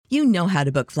You know how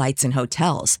to book flights and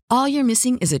hotels. All you're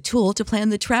missing is a tool to plan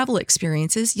the travel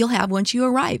experiences you'll have once you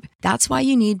arrive. That's why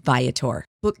you need Viator.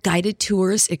 Book guided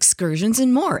tours, excursions,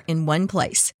 and more in one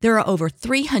place. There are over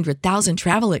 300,000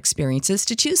 travel experiences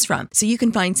to choose from, so you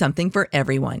can find something for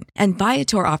everyone. And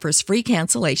Viator offers free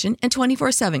cancellation and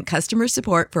 24/7 customer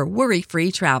support for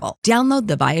worry-free travel. Download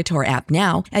the Viator app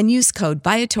now and use code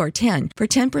Viator10 for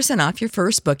 10% off your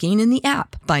first booking in the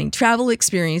app. Find travel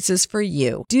experiences for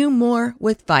you. Do more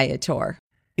with Viator.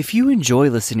 If you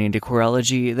enjoy listening to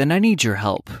Queerology, then I need your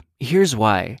help. Here's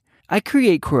why. I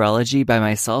create Queerology by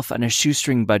myself on a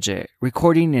shoestring budget,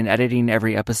 recording and editing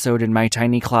every episode in my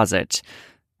tiny closet.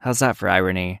 How's that for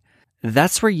irony?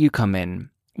 That's where you come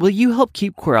in. Will you help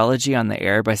keep Queerology on the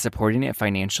air by supporting it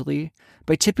financially?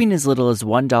 By tipping as little as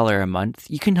 $1 a month,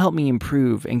 you can help me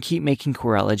improve and keep making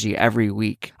Queerology every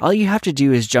week. All you have to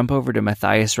do is jump over to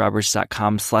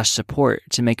MatthiasRoberts.com/support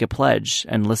to make a pledge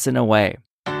and listen away.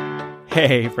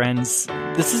 Hey, friends.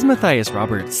 This is Matthias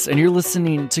Roberts, and you're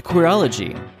listening to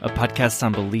Queerology, a podcast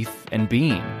on belief and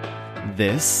being.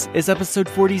 This is episode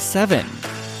 47.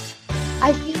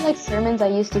 I feel like sermons I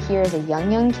used to hear as a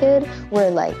young kid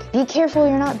were like, be careful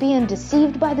you're not being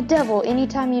deceived by the devil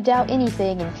anytime you doubt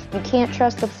anything, and you can't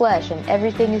trust the flesh, and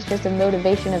everything is just a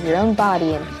motivation of your own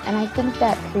body. And I think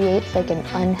that creates like an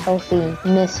unhealthy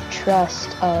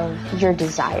mistrust of your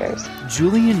desires.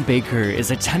 Julien Baker is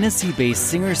a Tennessee-based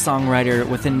singer-songwriter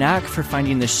with a knack for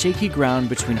finding the shaky ground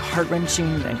between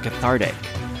heart-wrenching and cathartic.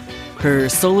 Her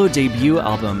solo debut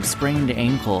album, Sprained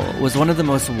Ankle, was one of the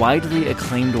most widely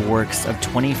acclaimed works of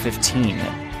 2015.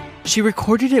 She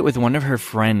recorded it with one of her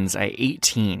friends at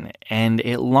 18, and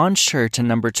it launched her to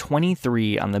number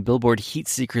 23 on the Billboard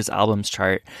Heatseekers albums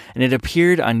chart, and it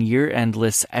appeared on year-end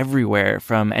lists everywhere,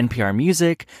 from NPR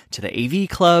Music to the AV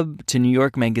Club to New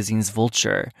York Magazine's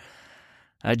Vulture.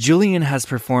 Julien has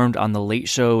performed on The Late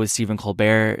Show with Stephen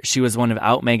Colbert. She was one of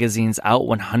Out Magazine's Out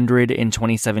 100 in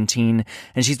 2017,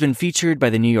 and she's been featured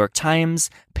by the New York Times,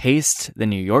 Paste, The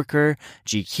New Yorker,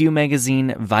 GQ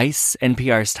Magazine, Vice,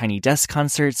 NPR's Tiny Desk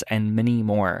Concerts, and many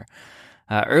more.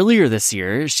 Earlier this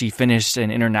year, she finished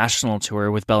an international tour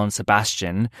with Belle and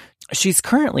Sebastian. She's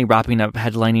currently wrapping up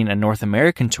headlining a North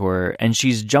American tour, and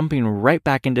she's jumping right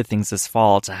back into things this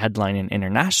fall to headline an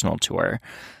international tour.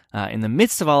 In the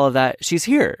midst of all of that, she's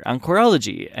here on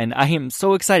Queerology, and I am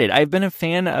so excited. I've been a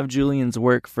fan of Julien's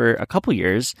work for a couple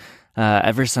years,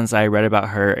 ever since I read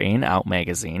about her in Out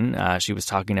Magazine. She was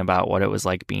talking about what it was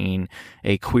like being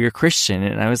a queer Christian,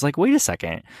 and I was like, wait a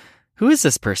second. Who is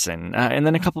this person? And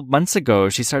then a couple months ago,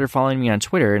 she started following me on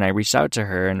Twitter, and I reached out to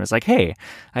her and was like, hey,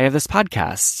 I have this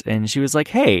podcast. And she was like,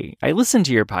 hey, I listened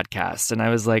to your podcast. And I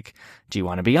was like, do you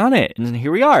want to be on it? And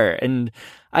here we are. And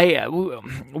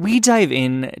we dive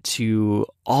into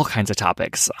all kinds of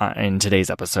topics in today's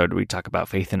episode. We talk about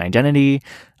faith and identity.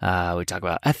 We talk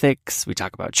about ethics. We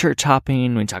talk about church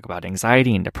hopping. We talk about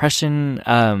anxiety and depression.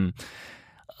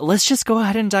 Let's just go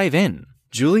ahead and dive in.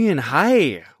 Julien,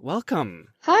 hi. Welcome.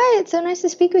 Hi, it's so nice to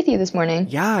speak with you this morning.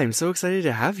 Yeah, I'm so excited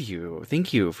to have you.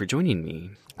 Thank you for joining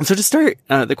me. So to start,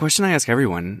 the question I ask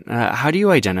everyone, how do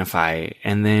you identify?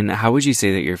 And then how would you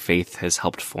say that your faith has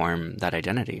helped form that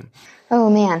identity? Oh,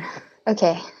 man.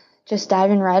 Okay. Just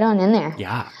diving right on in there.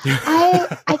 Yeah.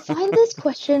 I find this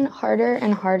question harder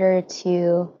and harder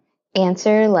to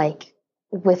answer, like,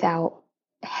 without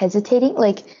hesitating.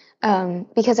 Like,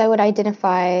 because I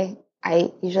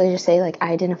usually just say, like,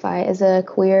 I identify as a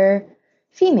queer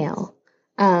female,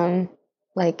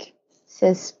 like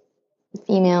cis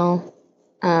female,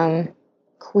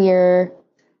 queer,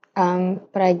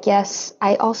 but I guess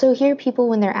I also hear people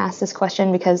when they're asked this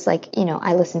question, because, like, you know,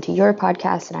 I listen to your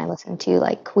podcast and I listen to,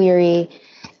 like, Queery,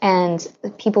 and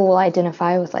people will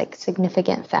identify with, like,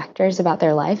 significant factors about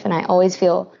their life, and I always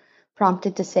feel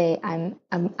prompted to say I'm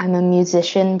a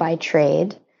musician by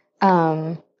trade,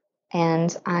 and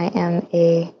I am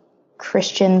a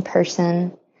Christian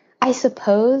person, I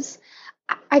suppose,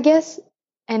 I guess.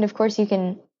 And of course you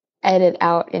can edit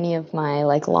out any of my,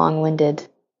 like, long-winded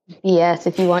BS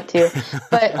if you want to,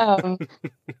 but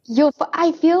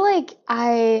I feel like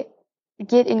I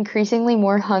get increasingly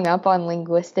more hung up on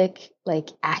linguistic,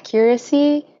 like,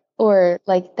 accuracy, or,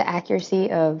 like, the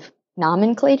accuracy of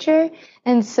nomenclature.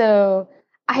 And so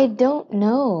I don't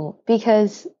know,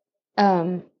 because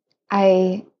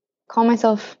I call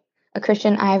myself a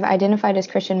Christian. I've identified as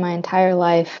Christian my entire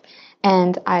life,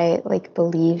 and I, like,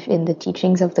 believe in the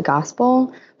teachings of the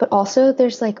gospel, but also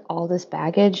there's, like, all this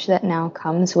baggage that now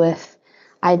comes with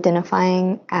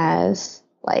identifying as,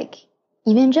 like,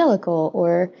 evangelical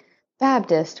or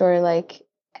Baptist, or, like,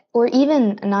 or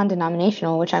even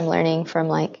non-denominational, which I'm learning from,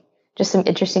 like, just some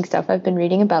interesting stuff I've been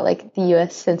reading about like the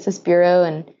US Census Bureau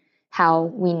and how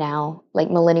we now, like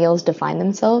millennials, define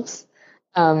themselves,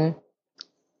 um,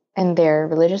 and their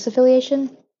religious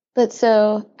affiliation. But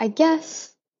so I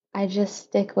guess I just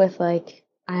stick with like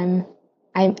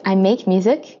I make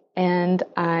music and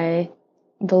I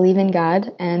believe in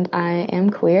God and I am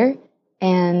queer.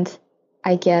 And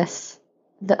I guess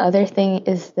the other thing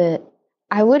is that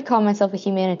I would call myself a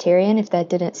humanitarian if that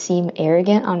didn't seem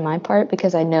arrogant on my part,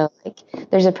 because I know like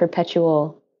there's a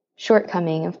perpetual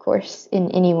shortcoming, of course,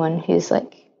 in anyone who's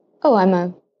like, oh, I'm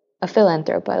a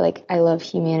philanthrope. I love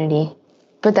humanity.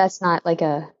 But that's not like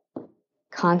a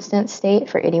constant state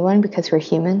for anyone because we're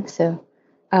human. So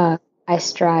I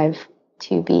strive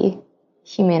to be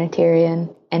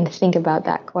humanitarian and think about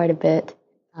that quite a bit.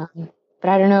 But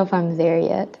I don't know if I'm there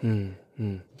yet.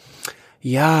 Mm-hmm.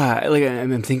 Yeah, like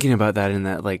I'm thinking about that in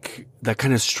that like that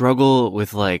kind of struggle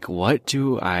with like what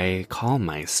do I call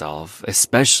myself,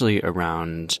 especially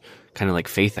around kind of like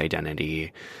faith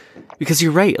identity. Because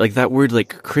you're right, like that word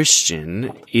like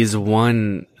Christian is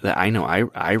one that I know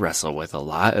I wrestle with a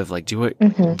lot of like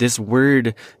this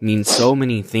word means so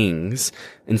many things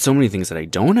and so many things that I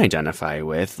don't identify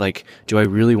with. Like, do I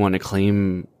really want to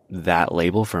claim that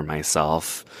label for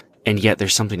myself? And yet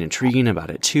there's something intriguing about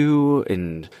it too.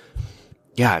 And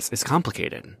yeah, it's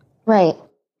complicated. Right.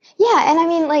 Yeah, and I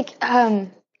mean like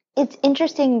it's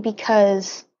interesting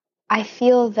because I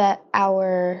feel that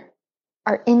our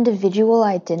individual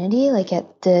identity, like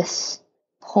at this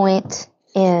point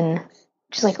in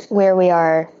just like where we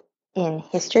are in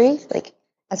history, like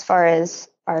as far as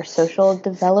our social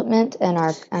development and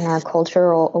our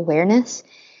cultural awareness,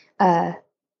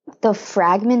 the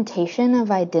fragmentation of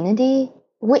identity,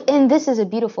 and this is a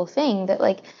beautiful thing that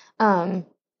like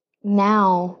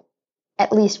now,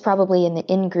 at least probably in the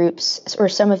in groups or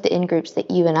some of the in groups that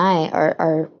you and I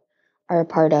are a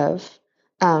part of,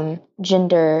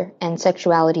 gender and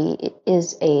sexuality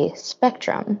is a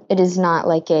spectrum. It is not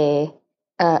like a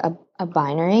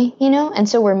binary, you know? And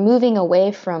so we're moving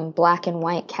away from black and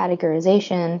white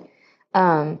categorization,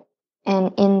 and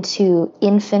into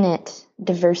infinite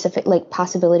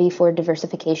possibility for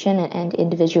diversification and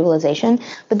individualization.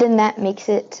 But then that makes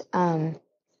it,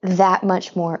 that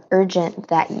much more urgent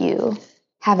that you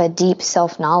have a deep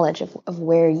self-knowledge of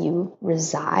where you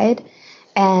reside.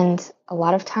 And a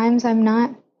lot of times I'm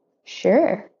not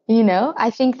sure, you know?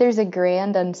 I think there's a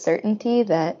grand uncertainty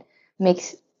that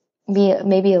makes me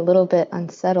maybe a little bit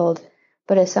unsettled,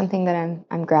 but it's something that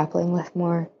I'm grappling with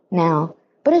more now.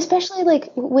 But especially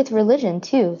like with religion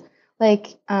too. Like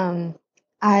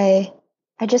I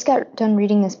just got done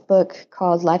reading this book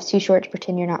called Life's Too Short to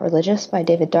Pretend You're Not Religious by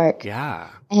David Dark. Yeah.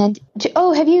 And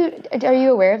are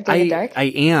you aware of David Dark? I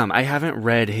am. I haven't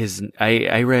read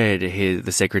I read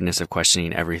The Sacredness of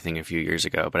Questioning Everything a few years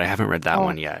ago, but I haven't read that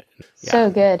one yet. Yeah. So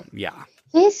good. Yeah.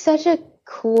 He's such a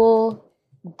cool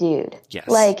dude. Yes.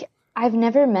 Like I've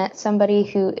never met somebody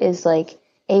who is like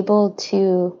able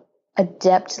to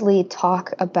adeptly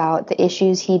talk about the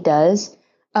issues he does,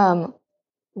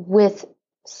 with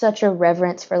such a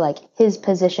reverence for like his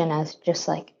position as just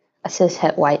like a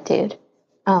cishet white dude.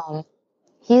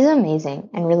 He's amazing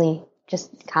and really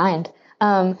just kind.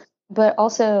 But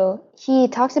also he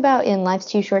talks about in Life's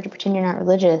Too Short to Pretend You're Not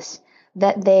Religious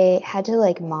that they had to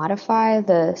like modify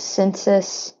the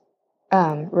census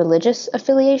religious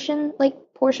affiliation like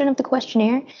portion of the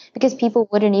questionnaire because people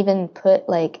wouldn't even put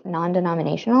like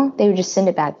non-denominational. They would just send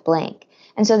it back blank.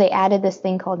 And so they added this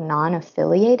thing called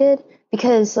non-affiliated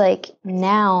because like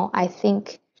now I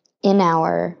think in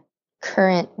our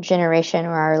current generation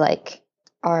or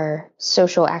our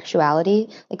social actuality,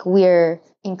 like we're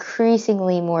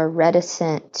increasingly more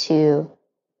reticent to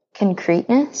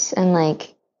concreteness and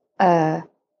like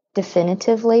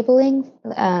definitive labeling.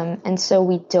 And so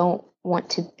we don't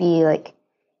want to be like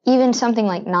even something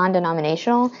like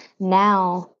non-denominational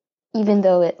now, even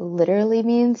though it literally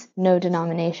means no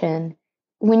denomination.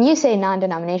 When you say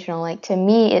non-denominational, like to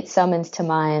me, it summons to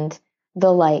mind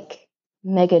the like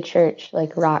mega church,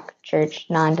 like rock church,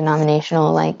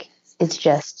 non-denominational, like it's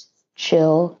just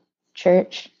chill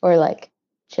church or like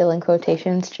chill in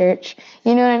quotations church.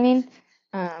 You know what I mean?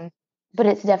 But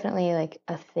it's definitely like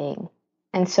a thing.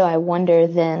 And so I wonder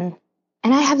then,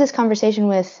 and I have this conversation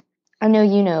with, I know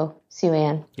you know Sue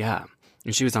Ann. Yeah.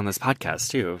 And she was on this podcast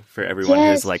too, for everyone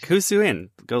who's like, who's Sue Ann?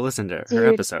 Go listen to her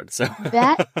episode. So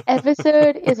that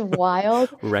episode is wild.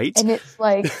 Right? And it's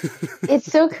like, it's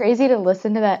so crazy to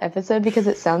listen to that episode because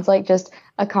it sounds like just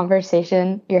a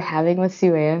conversation you're having with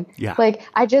Sue Ann. Yeah. Like,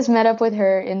 I just met up with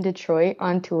her in Detroit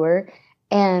on tour,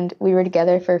 and we were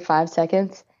together for 5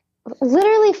 seconds.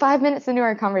 literally 5 minutes into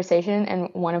our conversation, and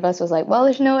one of us was like, well,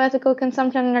 there's no ethical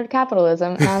consumption under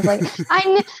capitalism. And I was like,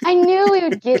 I knew we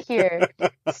would get here,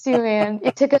 Stu, man.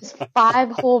 It took us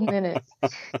 5 whole minutes.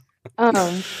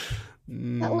 But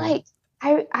like,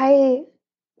 I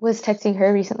was texting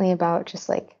her recently about just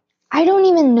like, I don't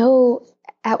even know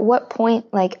at what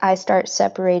point like I start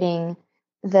separating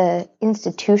the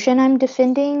institution I'm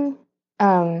defending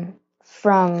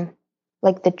from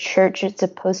like the church it's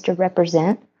supposed to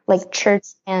represent, like church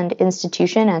and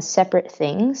institution as separate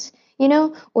things, you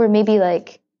know? Or maybe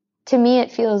like, to me,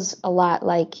 it feels a lot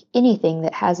like anything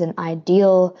that has an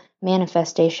ideal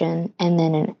manifestation and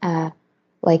then a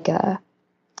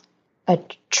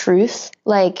truth,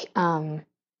 like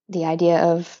the idea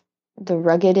of the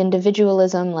rugged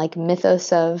individualism, like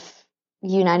mythos of the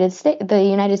United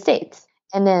States,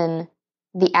 and then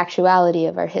the actuality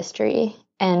of our history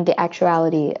and the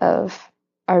actuality of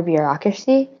our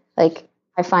bureaucracy. Like,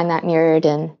 I find that mirrored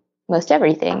in most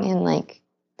everything in like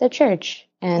the church,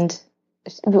 and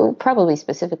probably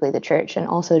specifically the church, and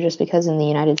also just because in the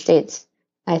United States,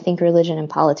 I think religion and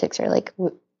politics are like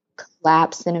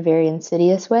collapsed in a very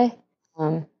insidious way.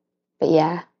 But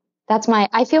yeah,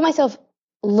 I feel myself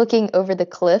looking over the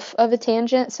cliff of a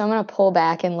tangent, so I'm going to pull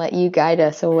back and let you guide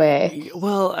us away.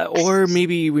 Well, or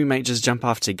maybe we might just jump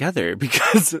off together,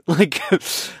 because like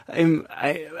I'm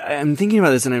thinking about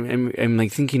this, and I'm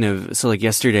like thinking of, so like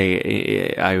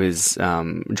yesterday I was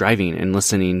driving and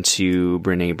listening to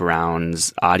Brené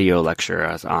Brown's audio lecture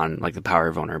on like the power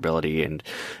of vulnerability, and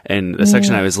the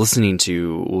section I was listening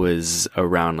to was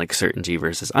around like certainty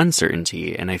versus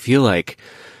uncertainty, and I feel like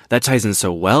that ties in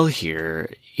so well here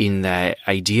in that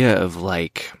idea of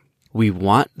like, we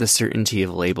want the certainty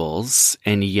of labels,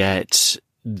 and yet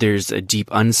there's a deep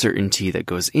uncertainty that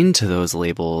goes into those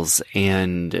labels.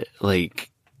 And like,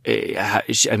 I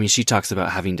mean, she talks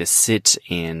about having to sit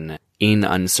in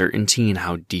uncertainty and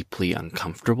how deeply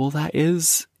uncomfortable that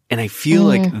is. And I feel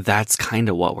like that's kind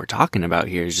of what we're talking about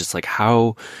here, is just like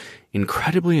how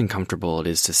incredibly uncomfortable it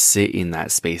is to sit in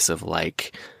that space of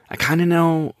like, I kind of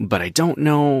know, but I don't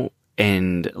know.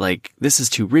 And like, this is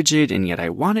too rigid, and yet I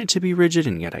want it to be rigid,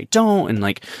 and yet I don't. And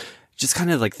like, just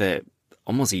kind of like the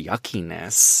almost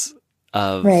yuckiness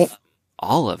of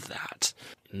all of that.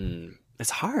 It's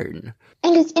hard.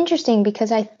 And it's interesting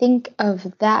because I think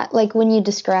of that, like when you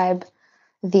describe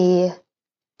the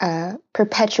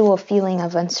perpetual feeling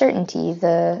of uncertainty,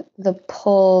 the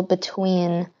pull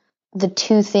between the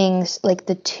two things, like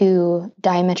the two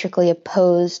diametrically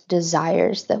opposed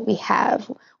desires that we have.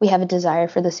 We have a desire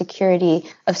for the security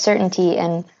of certainty,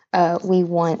 and we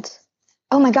want,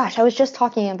 oh my gosh, I was just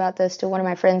talking about this to one of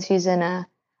my friends who's in a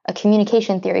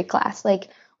communication theory class. Like,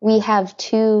 we have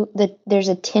there's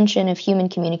a tension of human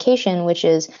communication, which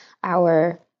is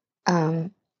our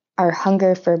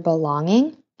hunger for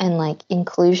belonging and like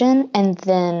inclusion, and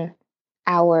then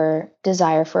our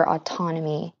desire for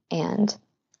autonomy and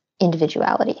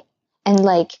individuality. And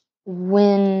like,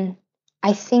 when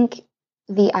I think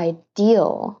the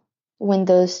ideal, when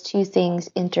those two things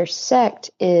intersect,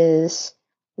 is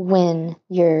when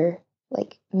your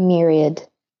like myriad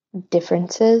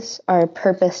differences are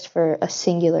purposed for a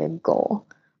singular goal,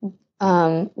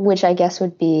 which I guess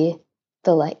would be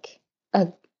the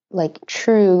a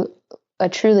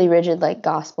truly rigid like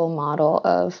gospel model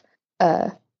of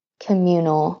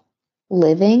communal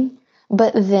living.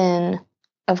 But then,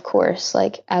 of course,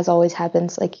 like as always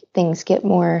happens, like things get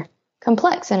more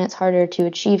complex, and it's harder to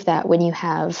achieve that when you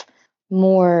have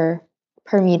more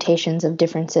permutations of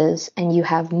differences and you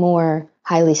have more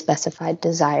highly specified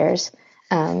desires.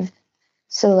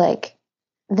 So like,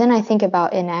 then I think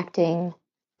about enacting,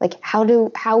 like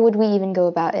how would we even go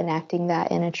about enacting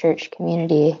that in a church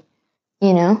community,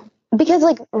 you know? Because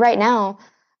like right now,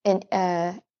 and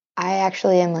I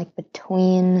actually am like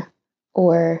between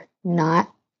or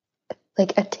not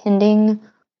like attending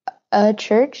a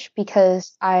church,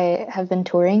 because I have been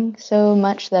touring so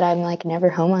much that I'm like never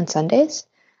home on Sundays.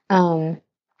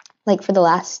 Like for the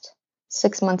last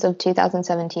 6 months of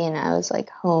 2017, I was like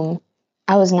home.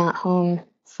 I was not home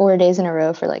 4 days in a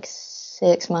row for like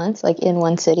 6 months, like in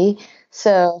one city.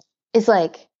 So it's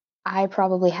like, I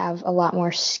probably have a lot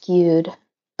more skewed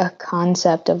a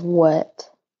concept of what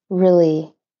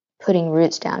really putting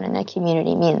roots down in a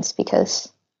community means,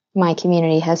 because my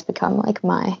community has become like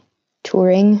my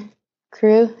touring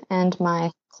crew and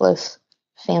my close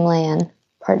family and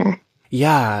partner.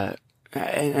 Yeah.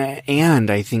 And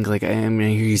I think like, I mean,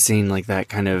 I hear you saying like that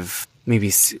kind of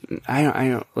maybe, I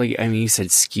don't like, I mean, you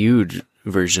said skewed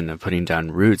version of putting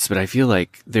down roots, but I feel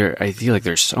like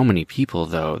there's so many people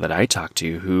though that I talk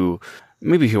to who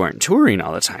maybe who aren't touring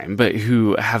all the time, but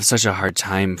who have such a hard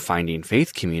time finding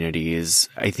faith communities,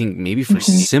 I think maybe for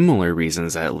similar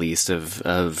reasons, at least,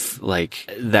 of like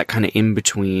that kind of in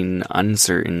between,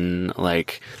 uncertain,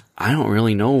 like, I don't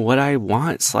really know what I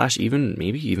want / even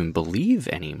maybe even believe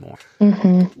anymore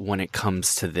when it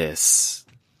comes to this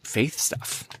faith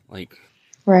stuff. Like,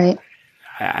 right.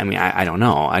 I mean, I don't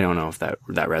know. I don't know if that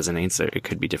resonates. It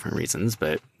could be different reasons,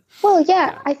 but. Well,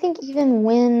 yeah, I think even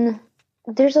when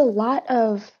there's a lot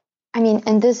of, I mean,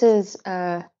 and this is,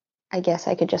 I guess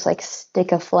I could just like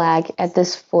stick a flag at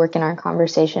this fork in our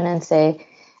conversation and say,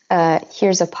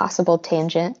 here's a possible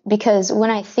tangent. Because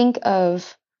when I think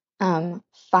of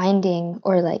finding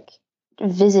or like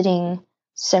visiting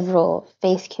several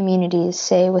faith communities,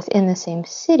 say within the same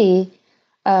city,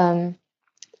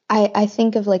 I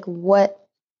think of like what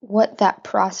that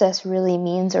process really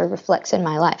means or reflects in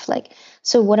my life. Like,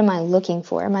 so what am I looking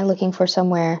for? Am I looking for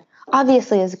somewhere?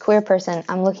 Obviously, as a queer person,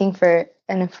 I'm looking for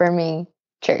an affirming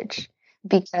church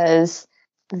because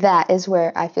that is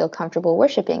where I feel comfortable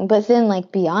worshiping. But then,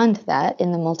 like, beyond that,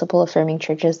 in the multiple affirming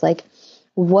churches, like,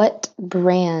 what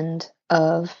brand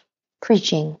of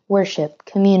preaching, worship,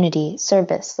 community,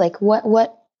 service, like, what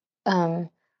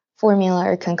formula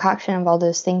or concoction of all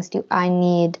those things do I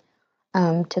need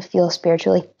to feel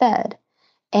spiritually fed?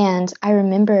 And I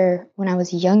remember when I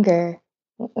was younger,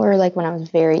 or like when I was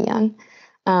very young,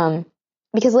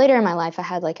 because later in my life I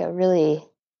had like a really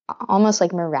almost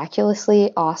like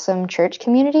miraculously awesome church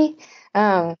community.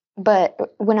 But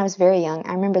when I was very young,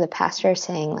 I remember the pastor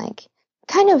saying like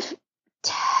kind of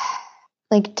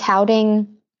like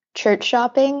touting church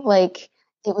shopping like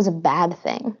it was a bad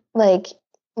thing. Like,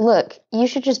 look, you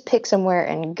should just pick somewhere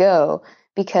and go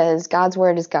because God's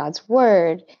word is God's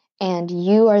word. And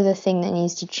you are the thing that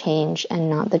needs to change and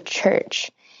not the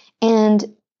church.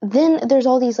 And then there's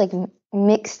all these like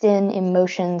mixed in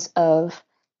emotions of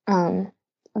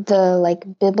the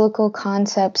like biblical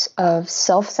concepts of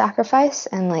self-sacrifice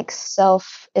and like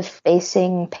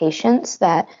self-effacing patience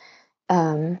that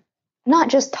not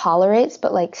just tolerates,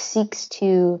 but like seeks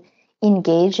to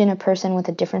engage in a person with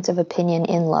a difference of opinion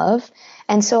in love.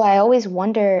 And so I always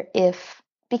wonder if,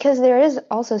 because there is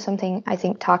also something I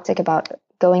think toxic about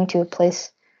going to a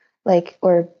place like,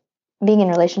 or being in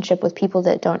a relationship with people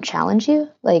that don't challenge you.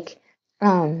 Like,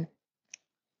 but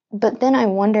then I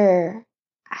wonder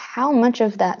how much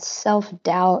of that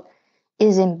self-doubt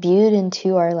is imbued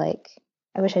into our, like,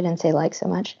 I wish I didn't say like so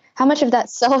much. How much of that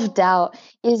self-doubt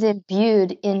is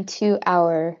imbued into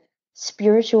our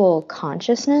spiritual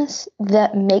consciousness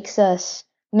that makes us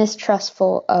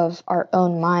mistrustful of our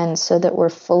own minds so that we're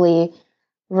fully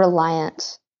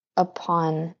reliant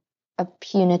upon a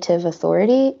punitive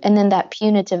authority, and then that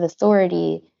punitive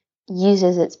authority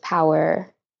uses its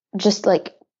power, just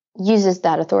like uses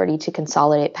that authority to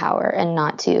consolidate power and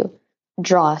not to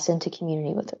draw us into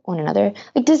community with one another.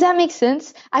 Like, does that make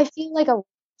sense? I feel like a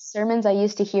sermons I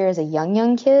used to hear as a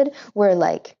young kid were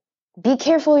like, be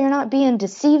careful you're not being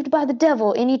deceived by the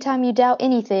devil anytime you doubt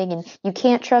anything, and you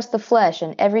can't trust the flesh,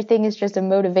 and everything is just a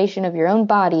motivation of your own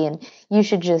body, and you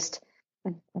should just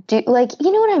do, like,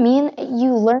 you know what I mean?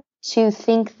 You learn to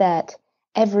think that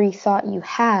every thought you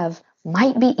have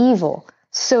might be evil,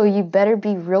 so you better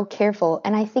be real careful.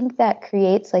 And I think that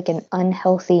creates like an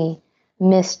unhealthy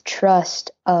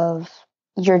mistrust of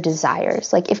your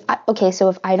desires. Like, if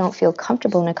I don't feel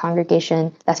comfortable in a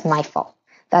congregation, that's my fault.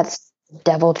 That's the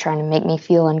devil trying to make me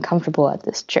feel uncomfortable at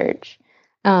this church,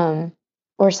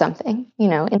 or something,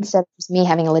 instead of just me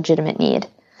having a legitimate need.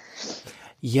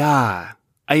 Yeah.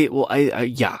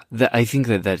 I think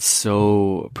that's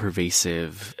so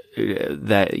pervasive,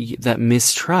 that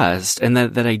mistrust and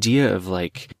that idea of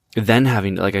like, then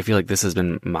having, like, I feel like this has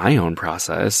been my own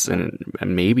process and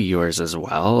maybe yours as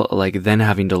well. Like, then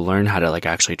having to learn how to like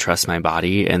actually trust my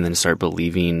body and then start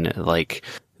believing like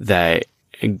that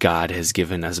God has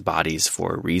given us bodies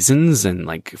for reasons and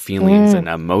like feelings and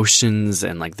emotions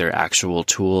and like they're actual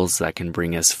tools that can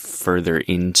bring us further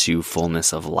into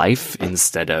fullness of life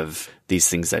instead of these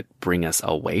things that bring us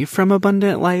away from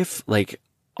abundant life. Like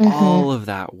all of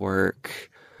that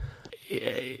work,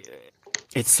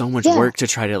 it's so much work to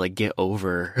try to like get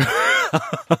over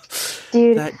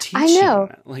Dude, that teaching. I know.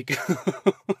 Like,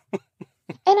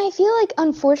 and I feel like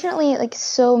unfortunately, like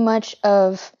so much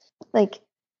of like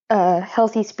a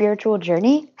healthy spiritual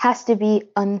journey has to be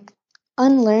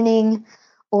unlearning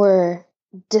or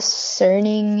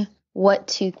discerning what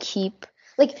to keep,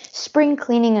 like spring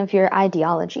cleaning of your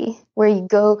ideology, where you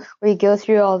go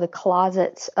through all the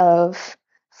closets of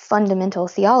fundamental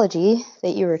theology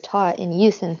that you were taught in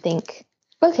youth and think,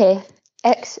 okay,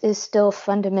 X is still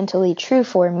fundamentally true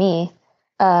for me,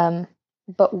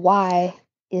 but why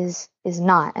is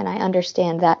not. And I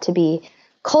understand that to be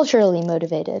culturally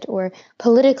motivated or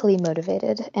politically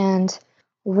motivated. And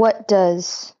what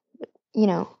does,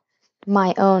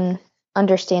 my own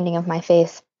understanding of my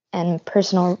faith and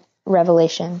personal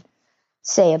revelation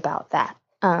say about that?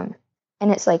 And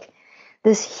it's like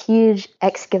this huge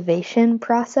excavation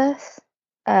process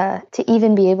to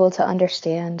even be able to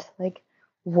understand like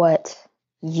what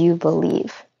you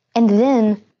believe. And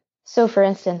then, so for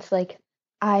instance, like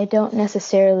I don't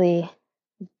necessarily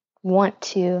want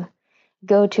to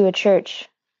go to a church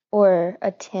or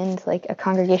attend like a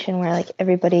congregation where like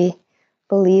everybody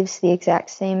believes the exact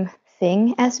same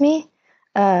thing as me.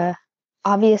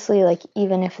 Obviously, like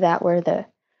even if that were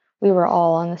we were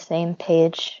all on the same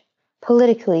page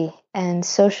politically and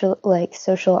social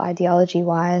ideology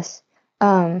wise,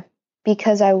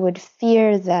 because I would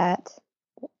fear that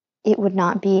it would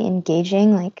not be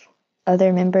engaging like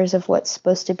other members of what's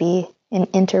supposed to be an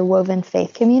interwoven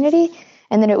faith community,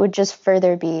 and then it would just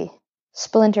further be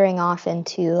splintering off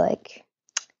into like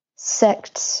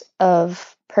sects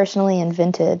of personally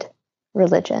invented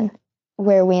religion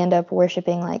where we end up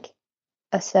worshiping like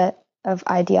a set of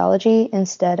ideology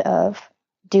instead of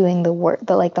doing the work,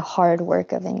 the hard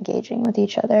work of engaging with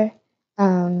each other.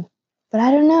 But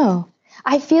I don't know.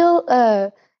 I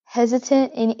feel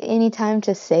hesitant any time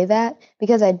to say that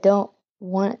because I don't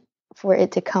want for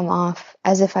it to come off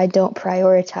as if I don't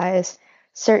prioritize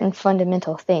certain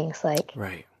fundamental things. Like,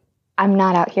 right. I'm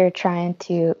not out here trying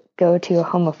to go to a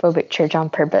homophobic church on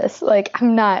purpose. Like,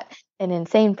 I'm not an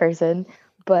insane person,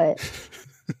 but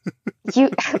you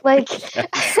like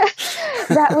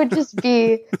that would just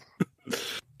be.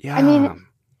 Yeah. I mean,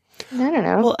 I don't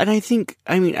know. Well, and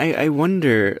I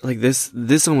wonder, like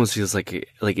this almost feels like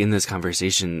in this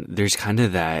conversation, there's kind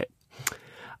of that,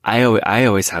 I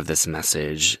always have this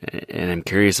message, and I'm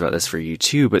curious about this for you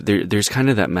too, but there's kind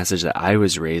of that message that I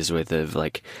was raised with of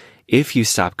like, if you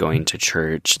stop going to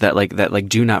church, that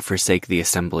do not forsake the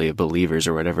assembly of believers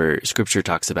or whatever scripture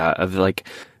talks about, of like,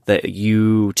 that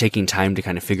you taking time to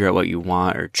kind of figure out what you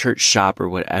want or church shop or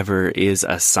whatever is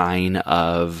a sign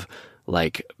of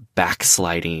like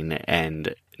backsliding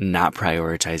and not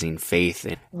prioritizing faith.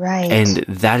 Right. And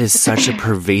that is such a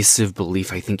pervasive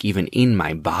belief, I think, even in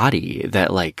my body,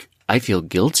 that like I feel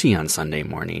guilty on Sunday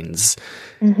mornings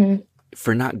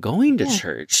for not going to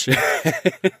church.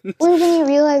 Well, when you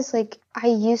realize, like, I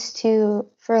used to,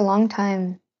 for a long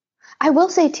time, I will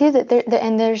say too that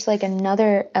there's like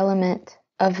another element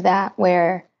of that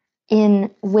where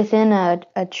within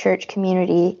a church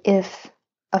community, if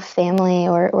a family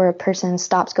or a person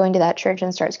stops going to that church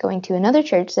and starts going to another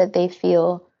church that they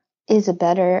feel is a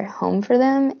better home for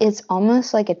them, it's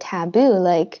almost like a taboo.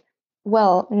 Like,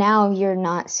 well, now you're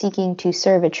not seeking to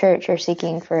serve a church, you're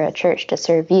seeking for a church to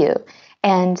serve you.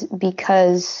 And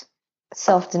because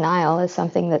self-denial is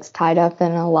something that's tied up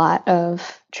in a lot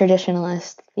of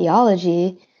traditionalist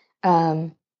theology,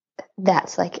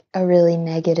 that's like a really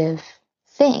negative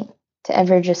thing to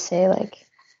ever just say, like,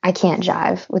 I can't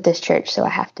jive with this church, so I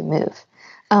have to move.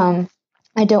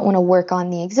 I don't want to work on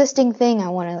the existing thing. I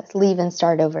want to leave and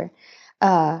start over.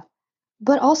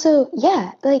 But also,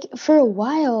 yeah, like for a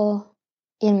while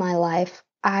in my life,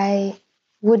 I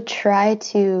would try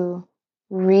to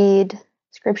read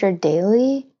scripture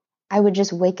daily. I would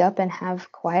just wake up and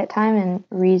have quiet time and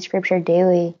read scripture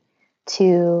daily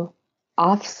to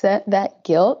offset that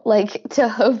guilt, like to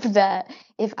hope that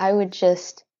if I would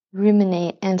just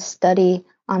ruminate and study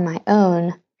on my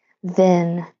own,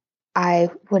 then I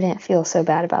wouldn't feel so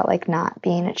bad about like not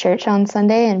being at church on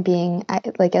Sunday and being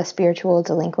like a spiritual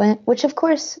delinquent, which of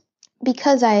course,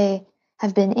 because I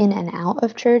have been in and out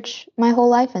of church my whole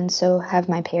life, and so have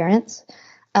my parents,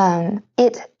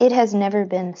 it has never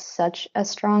been such a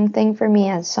strong thing for me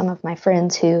as some of my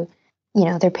friends who,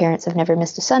 their parents have never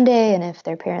missed a Sunday, and if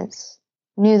their parents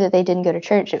knew that they didn't go to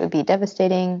church, it would be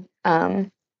devastating. But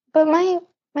my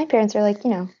parents are like,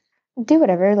 do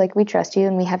whatever, like we trust you,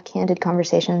 and we have candid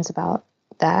conversations about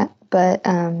that. But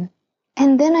and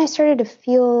then I started to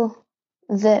feel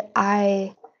that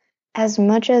as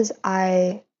much as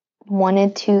I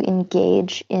wanted to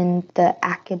engage in the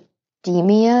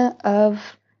academia of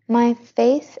my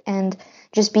faith and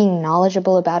just being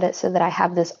knowledgeable about it so that I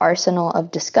have this arsenal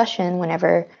of discussion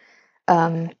whenever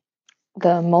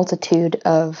the multitude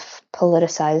of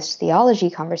politicized theology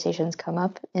conversations come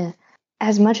up,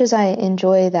 as much as I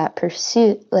enjoy that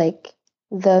pursuit, like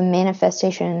the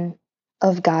manifestation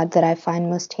of God that I find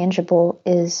most tangible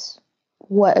is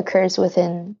what occurs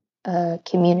within a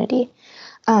community.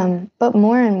 But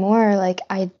more and more, like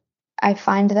I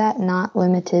find that not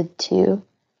limited to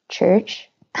church.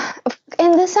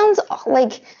 And this sounds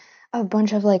like a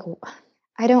bunch of like,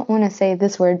 I don't want to say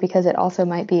this word because it also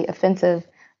might be offensive,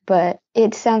 but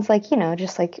it sounds like,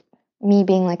 just like me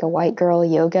being like a white girl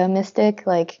yoga mystic,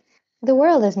 like the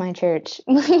world is my church.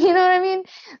 You know what I mean?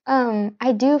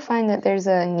 I do find that there's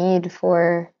a need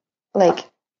for like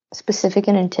specific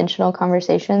and intentional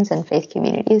conversations in faith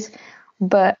communities,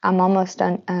 but I'm almost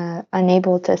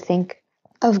unable to think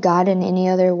of God in any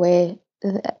other way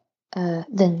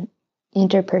than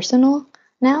interpersonal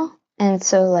now. And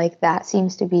so like that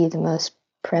seems to be the most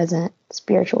present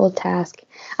spiritual task.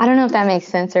 I don't know if that makes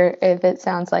sense or if it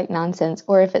sounds like nonsense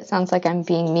or if it sounds like I'm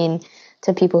being mean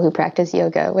to people who practice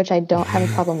yoga, which I don't have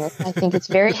a problem with. I think it's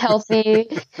very healthy.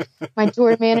 My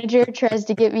tour manager tries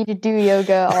to get me to do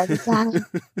yoga all the time.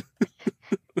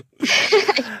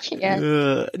 I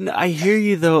can't. I hear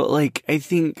you though. Like, I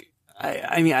think,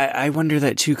 I mean, I wonder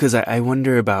that too, because I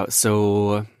wonder about,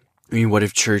 what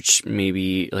if church,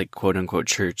 maybe like quote unquote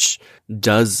church,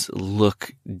 does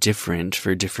look different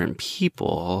for different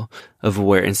people, of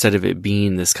where instead of it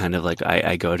being this kind of like,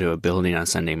 I go to a building on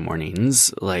Sunday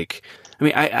mornings, like, I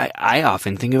mean, I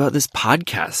often think about this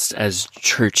podcast as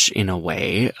church in a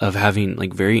way of having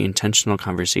like very intentional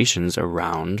conversations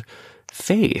around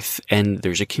faith, and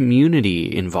there's a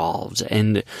community involved,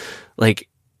 and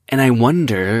I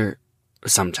wonder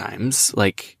sometimes,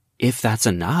 like, if that's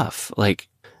enough, like,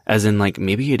 as in, like,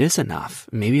 maybe it is enough.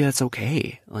 Maybe that's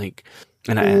okay. Like,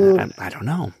 and I don't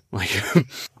know. Like,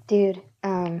 dude,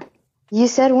 you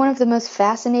said one of the most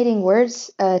fascinating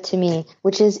words to me,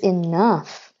 which is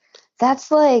enough.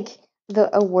 That's like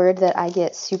a word that I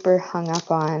get super hung up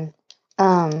on.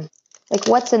 Like,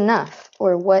 what's enough,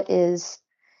 or what is?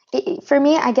 For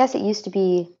me, I guess it used to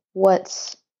be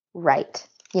what's right.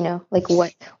 Like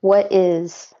what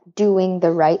is doing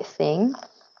the right thing.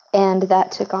 And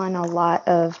that took on a lot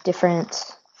of different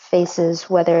faces,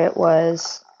 whether it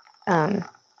was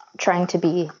trying to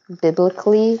be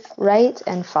biblically right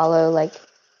and follow like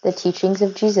the teachings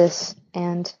of Jesus,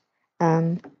 and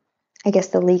I guess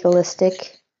the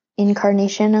legalistic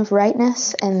incarnation of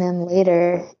rightness. And then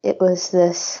later it was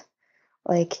this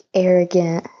like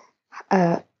arrogant,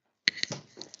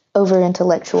 over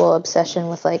intellectual obsession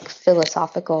with like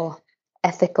philosophical,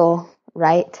 ethical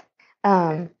right.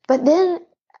 But then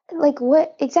like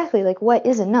what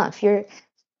is enough?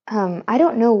 I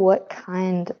don't know what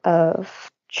kind of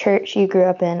church you grew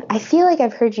up in. I feel like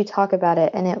I've heard you talk about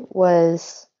it, and it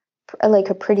was like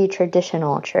a pretty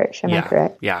traditional church. Am I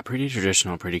correct? Yeah, pretty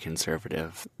traditional, pretty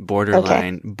conservative,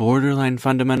 borderline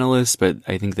fundamentalist, but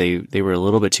I think they were a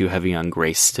little bit too heavy on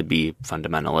grace to be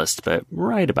fundamentalist, but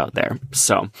right about there.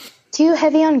 So too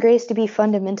heavy on grace to be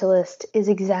fundamentalist is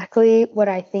exactly what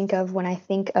I think of when I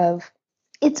think of.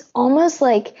 It's almost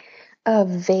like a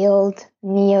veiled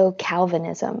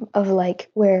neo-Calvinism of like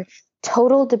where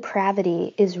total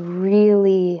depravity is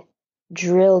really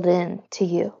drilled in to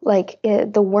you. Like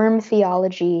the worm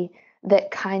theology that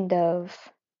kind of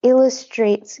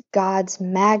illustrates God's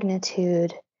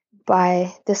magnitude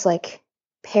by this like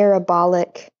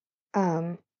parabolic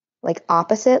like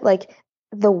opposite, like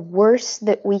the worse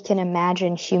that we can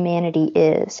imagine humanity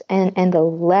is, and the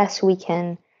less we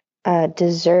can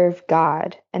deserve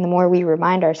God, and the more we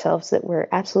remind ourselves that we're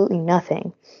absolutely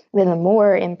nothing, then the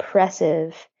more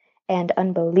impressive and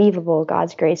unbelievable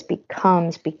God's grace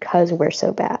becomes because we're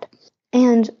so bad.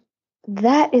 And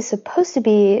that is supposed to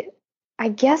be, I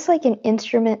guess, like an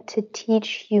instrument to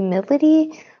teach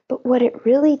humility, but what it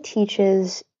really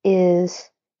teaches is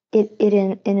it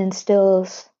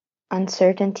instills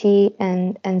uncertainty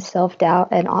and self-doubt,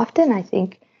 and often I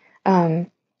think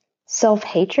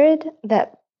self-hatred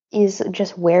that is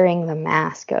just wearing the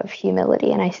mask of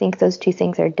humility. And I think those two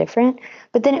things are different.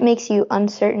 But then it makes you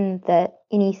uncertain that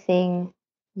anything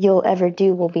you'll ever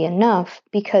do will be enough,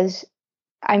 because,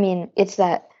 I mean, it's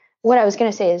that, what I was going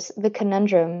to say is the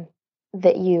conundrum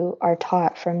that you are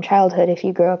taught from childhood, if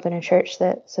you grow up in a church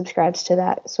that subscribes to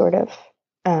that sort of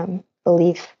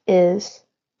belief, is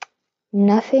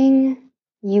nothing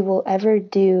you will ever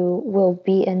do will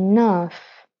be enough,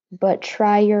 but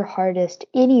try your hardest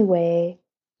anyway.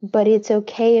 But it's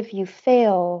okay if you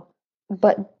fail,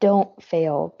 but don't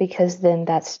fail, because then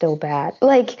that's still bad.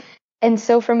 Like, and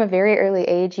so from a very early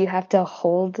age, you have to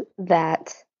hold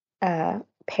that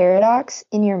paradox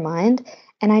in your mind.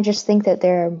 And I just think that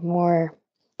there are more,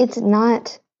 it's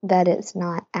not that it's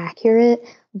not accurate,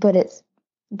 but it's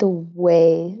the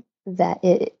way that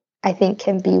it, I think,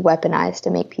 can be weaponized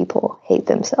to make people hate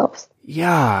themselves.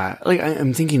 Yeah. Like,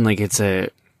 I'm thinking like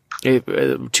two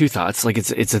thoughts. Like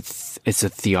it's a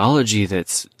theology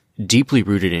that's deeply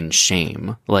rooted in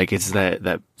shame. Like it's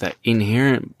that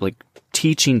inherent, like,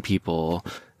 teaching people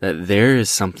that there is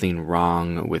something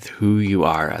wrong with who you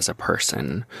are as a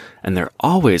person, and there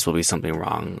always will be something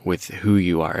wrong with who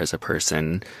you are as a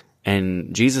person.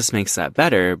 And Jesus makes that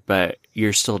better, but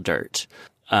you're still dirt,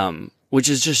 which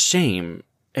is just shame.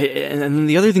 And then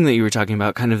the other thing that you were talking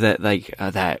about, kind of that, like,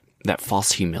 that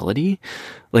false humility,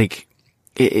 like,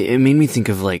 it made me think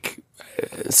of, like,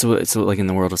 so like in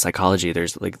the world of psychology,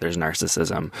 there's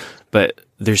narcissism, but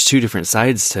there's two different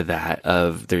sides to that.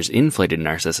 There's inflated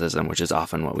narcissism, which is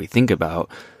often what we think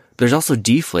about. There's also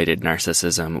deflated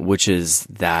narcissism, which is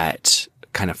that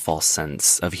kind of false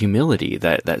sense of humility,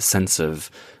 that sense of,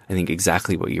 I think,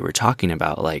 exactly what you were talking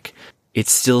about. Like,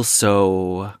 it's still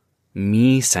so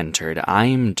me-centered.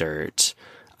 I'm dirt.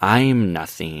 I'm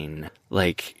nothing.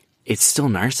 Like, it's still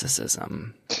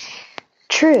narcissism.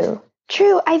 True.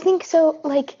 I think so.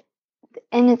 Like,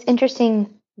 and it's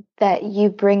interesting that you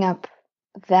bring up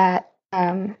that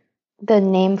the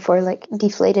name for like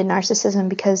deflated narcissism,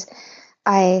 because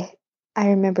I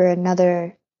remember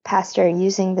another pastor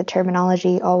using the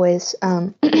terminology always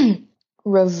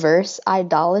reverse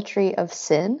idolatry of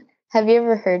sin. Have you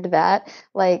ever heard that?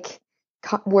 Like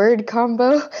word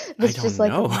combo that's just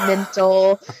like know. a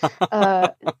mental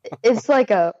it's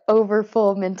like a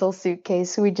overfull mental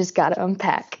suitcase we just got to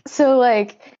unpack. So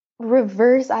like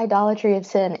reverse idolatry of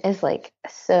sin is like,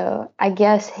 so I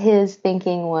guess his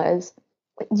thinking was,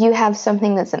 you have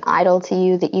something that's an idol to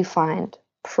you that you find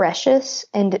precious,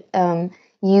 and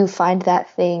you find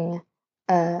that thing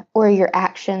or your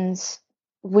actions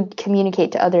would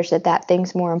communicate to others that that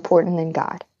thing's more important than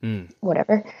God.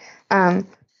 Whatever.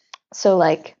 So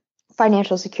like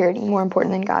financial security, more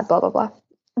important than God, blah, blah, blah.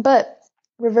 But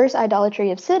reverse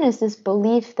idolatry of sin is this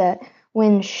belief that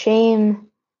when shame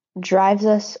drives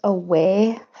us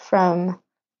away from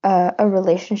a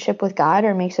relationship with God,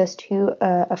 or makes us too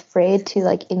afraid to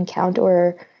like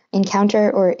encounter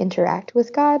or interact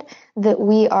with God, that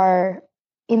we are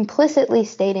implicitly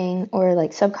stating or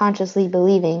like subconsciously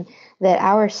believing that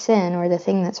our sin or the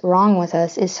thing that's wrong with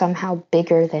us is somehow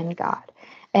bigger than God.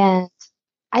 And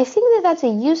I think that that's a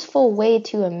useful way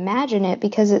to imagine it,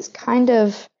 because it's kind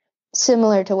of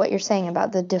similar to what you're saying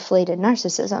about the deflated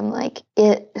narcissism. Like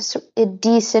it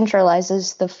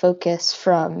decentralizes the focus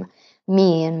from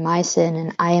me and my sin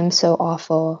and I am so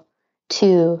awful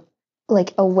to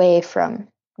like away from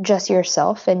just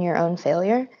yourself and your own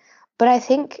failure. But I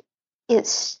think it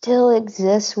still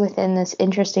exists within this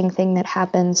interesting thing that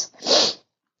happens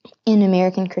in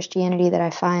American Christianity that I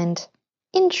find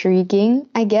intriguing,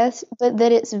 I guess, but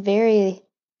that it's very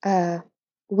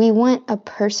we want a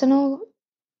personal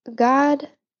God,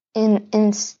 and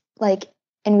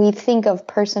we think of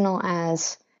personal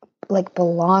as like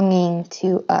belonging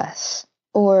to us.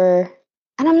 And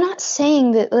I'm not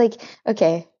saying that, like,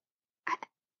 okay,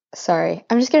 sorry,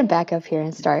 I'm just gonna back up here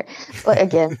and start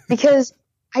again because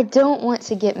I don't want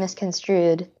to get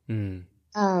misconstrued.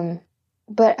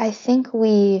 But I think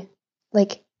we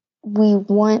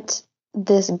want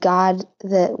this God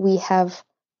that we have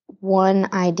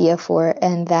one idea for,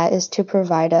 and that is to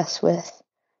provide us with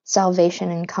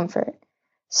salvation and comfort.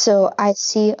 So I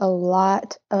see a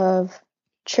lot of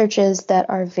churches that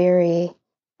are very,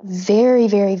 very,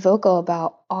 very vocal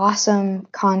about awesome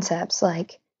concepts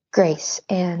like grace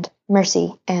and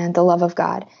mercy and the love of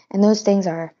God. And those things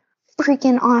are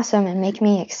freaking awesome and make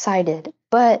me excited.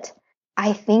 But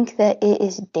I think that it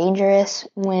is dangerous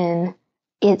when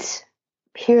it's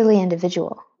purely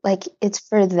individual. Like it's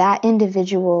for that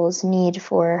individual's need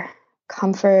for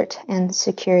comfort and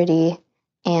security,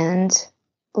 and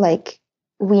like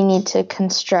we need to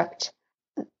construct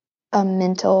a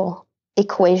mental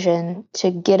equation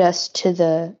to get us to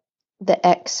the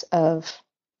X of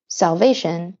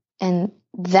salvation, and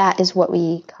that is what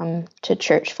we come to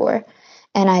church for.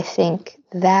 And I think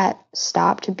that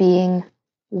stopped being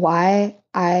why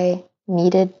I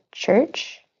needed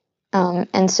church.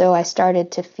 And so I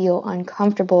started to feel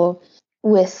uncomfortable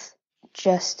with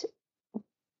just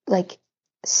like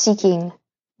seeking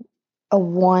a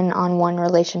one-on-one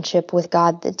relationship with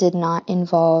God that did not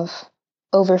involve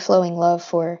overflowing love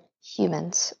for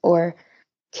humans or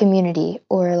community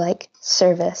or like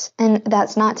service. And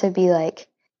that's not to be like,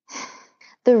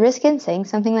 the risk in saying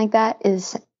something like that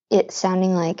is it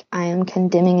sounding like I am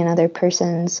condemning another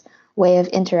person's way of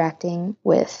interacting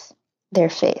with their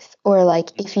faith. Or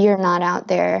like, if you're not out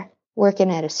there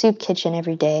working at a soup kitchen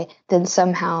every day, then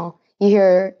somehow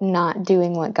you're not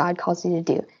doing what God calls you to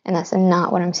do. And that's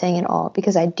not what I'm saying at all,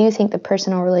 because I do think the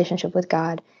personal relationship with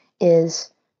God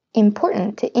is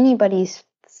important to anybody's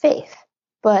faith.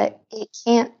 But it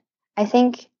can't, I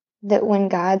think that when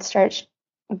God starts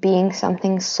being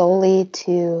something solely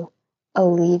to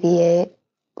alleviate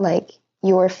like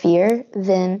your fear,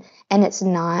 then, and it's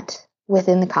not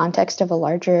within the context of a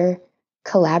larger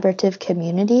collaborative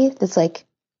community that's like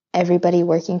everybody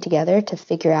working together to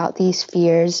figure out these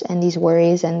fears and these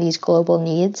worries and these global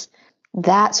needs,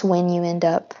 that's when you end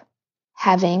up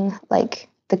having like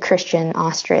the Christian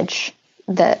ostrich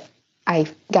that I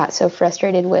got so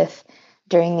frustrated with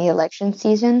during the election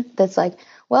season. That's like,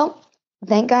 well,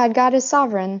 thank God God is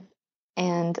sovereign,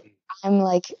 and I'm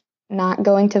like not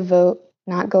going to vote,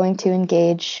 not going to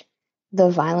engage the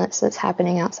violence that's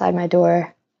happening outside my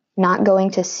door, not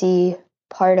going to see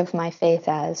part of my faith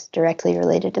as directly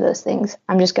related to those things.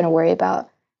 I'm just going to worry about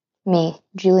me,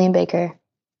 Julien Baker,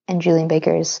 and Julien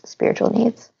Baker's spiritual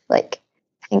needs. Like,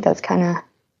 I think that's kind of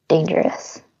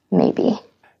dangerous, maybe.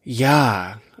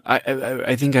 Yeah,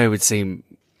 I think I would say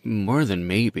more than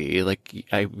maybe. Like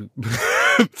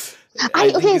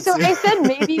Okay, so I said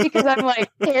maybe because I'm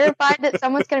like terrified that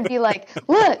someone's going to be like,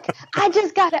 look, I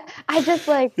used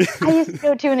to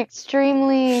go to an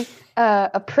extremely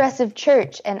oppressive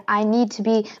church, and I need to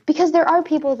be, because there are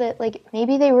people that like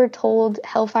maybe they were told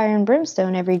hellfire and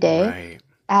brimstone every day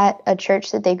at a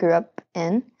church that they grew up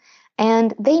in,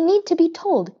 and they need to be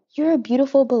told, you're a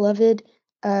beautiful, beloved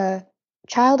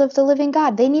child of the living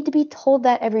God. They need to be told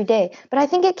that every day. But I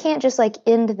think it can't just like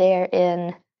end there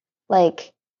in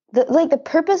like the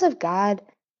purpose of God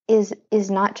is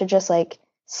not to just like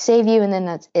save you and then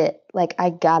that's it. Like, I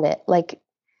got it. Like,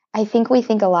 I think we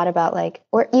think a lot about like,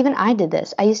 or even I did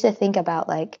this. I used to think about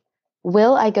like,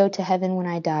 will I go to heaven when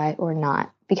I die or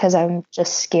not? Because I'm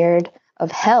just scared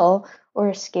of hell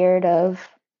or scared of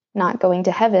not going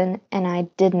to heaven. And I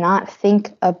did not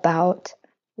think about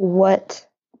what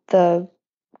the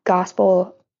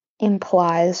gospel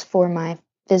implies for my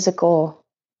physical,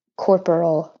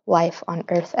 corporal life on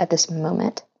earth at this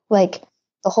moment. Like,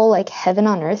 the whole like heaven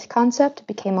on earth concept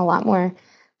became a lot more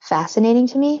fascinating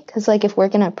to me, because like if we're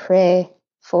going to pray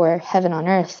for heaven on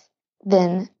earth,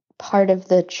 then part of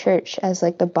the church as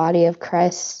like the body of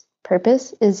Christ's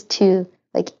purpose is to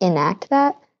like enact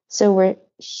that. So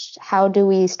how do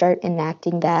we start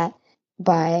enacting that?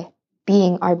 By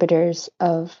being arbiters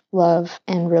of love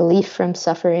and relief from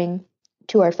suffering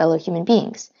to our fellow human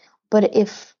beings. But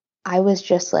if I was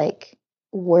just like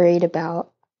worried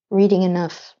about reading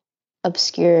enough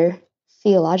obscure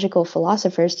theological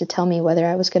philosophers to tell me whether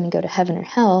I was going to go to heaven or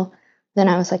hell, then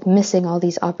I was like missing all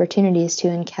these opportunities to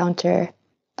encounter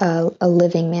a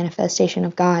living manifestation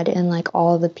of God in like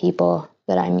all the people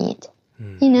that I meet.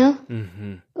 You know?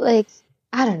 Mm-hmm. Like,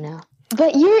 I don't know.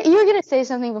 But you're going to say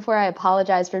something before I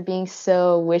apologize for being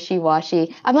so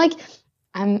wishy-washy.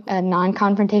 I'm a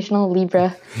non-confrontational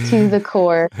Libra to the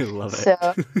core. I love it. So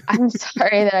I'm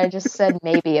sorry that I just said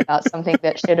maybe about something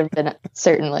that should have been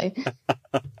certainly.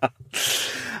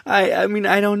 I mean,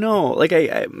 I don't know. Like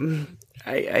I'm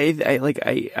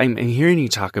hearing you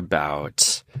talk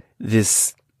about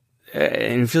this,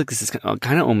 and I feel like this is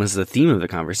kind of almost the theme of the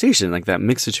conversation, like that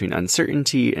mix between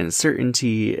uncertainty and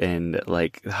certainty, and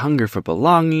like hunger for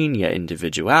belonging, yet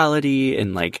individuality,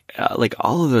 and like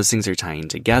all of those things are tying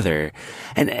together.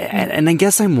 And I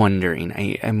guess I'm wondering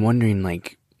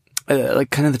like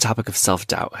kind of the topic of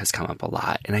self-doubt has come up a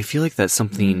lot. And I feel like that's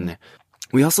something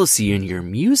we also see in your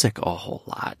music a whole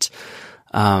lot.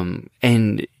 And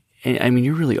I mean,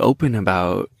 you're really open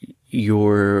about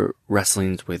your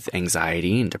wrestlings with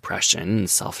anxiety and depression and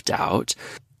self-doubt.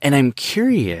 And I'm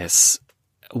curious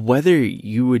whether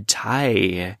you would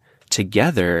tie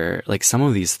together like some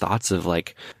of these thoughts of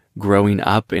like growing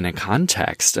up in a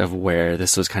context of where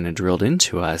this was kind of drilled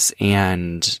into us,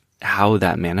 and how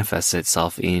that manifests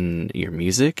itself in your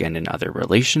music and in other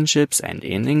relationships and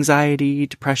in anxiety,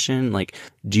 depression. Like,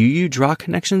 do you draw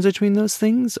connections between those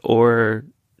things, or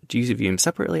do you view them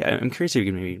separately? I'm curious if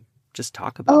you can maybe just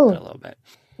talk about that a little bit.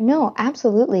 No,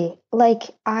 absolutely. Like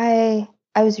I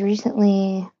was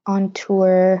recently on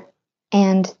tour,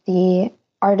 and the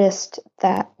artist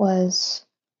that was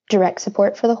direct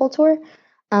support for the whole tour,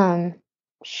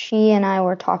 she and I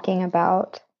were talking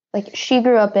about, like, she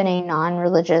grew up in a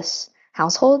non-religious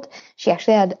household. She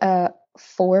actually had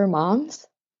 4 moms.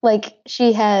 Like,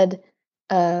 she had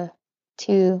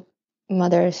 2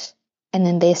 mothers, and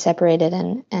then they separated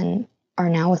and are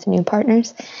now with new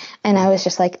partners. And I was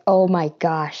just like, oh my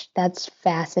gosh, that's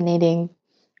fascinating,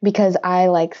 because I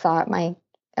like thought my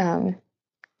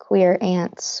queer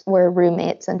aunts were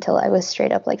roommates until I was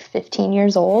straight up like 15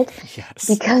 years old. Yes.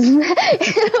 Because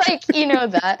like, you know,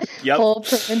 that whole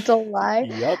parental lie.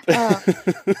 Yep.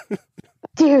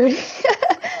 Dude.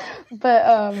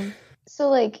 But so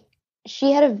like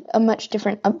she had a much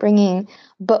different upbringing,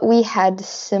 but we had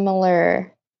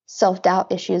similar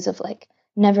self-doubt issues of like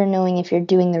never knowing if you're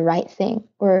doing the right thing,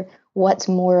 or what's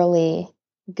morally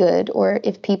good, or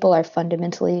if people are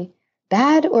fundamentally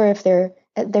bad, or if they're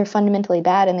fundamentally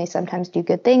bad and they sometimes do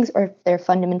good things, or if they're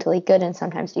fundamentally good and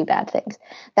sometimes do bad things.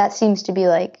 That seems to be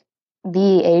like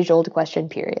the age-old question,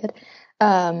 period.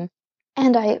 And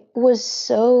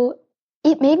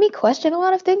it made me question a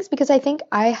lot of things, because I think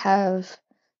I have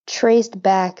traced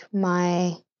back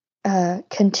my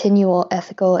continual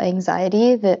ethical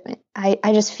anxiety that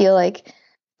I just feel like,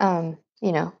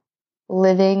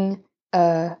 living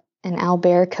an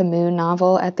Albert Camus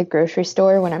novel at the grocery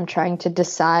store when I'm trying to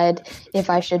decide if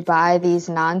I should buy these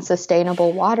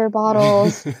non-sustainable water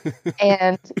bottles,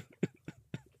 and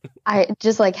I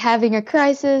just like having a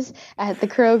crisis at the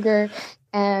Kroger,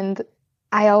 and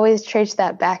I always trace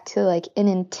that back to like an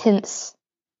intense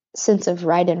sense of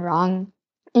right and wrong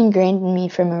ingrained in me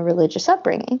from a religious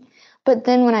upbringing. But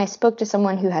then when I spoke to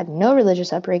someone who had no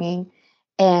religious upbringing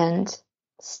and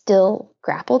still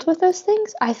grappled with those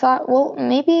things, I thought, well,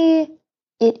 maybe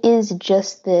it is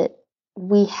just that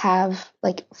we have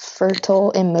like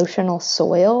fertile emotional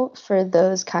soil for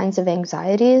those kinds of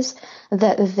anxieties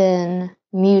that then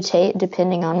mutate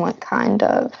depending on what kind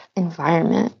of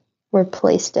environment we're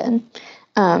placed in.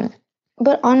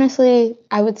 But honestly,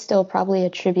 I would still probably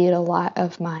attribute a lot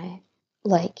of my,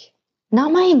 like,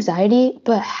 not my anxiety,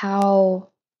 but how,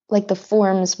 like, the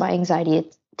forms my anxiety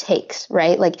takes,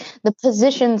 right? Like, the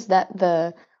positions that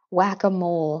the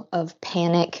whack-a-mole of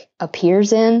panic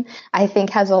appears in, I think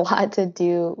has a lot to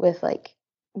do with, like,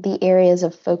 the areas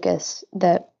of focus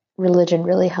that religion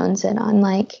really hones in on,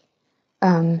 like,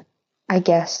 I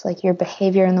guess, like, your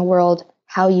behavior in the world,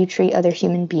 how you treat other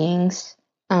human beings.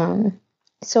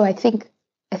 So I think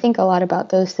a lot about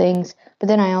those things, but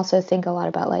then I also think a lot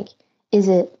about, like, is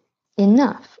it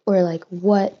enough, or like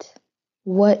what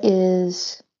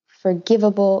is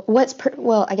forgivable?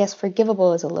 Well, I guess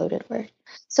forgivable is a loaded word.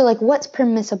 So like, what's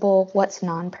permissible? What's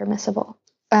non-permissible?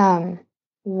 How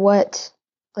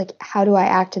do I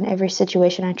act in every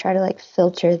situation? I try to like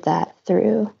filter that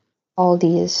through all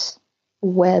these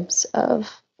webs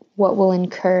of what will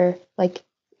incur, like,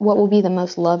 what will be the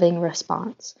most loving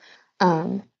response.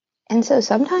 And so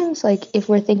sometimes, like, if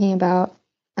we're thinking about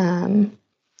in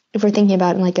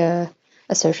like a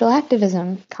social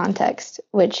activism context,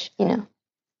 which,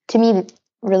 to me,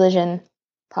 religion,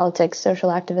 politics, social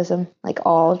activism, like,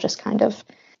 all just kind of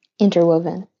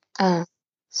interwoven.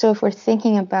 So if we're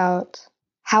thinking about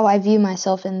how I view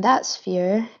myself in that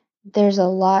sphere, there's a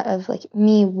lot of like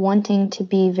me wanting to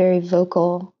be very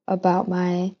vocal about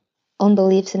my own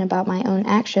beliefs and about my own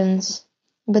actions,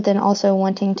 but then also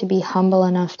wanting to be humble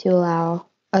enough to allow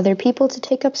other people to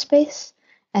take up space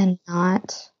and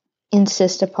not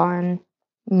insist upon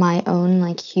my own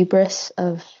like hubris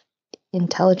of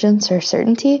intelligence or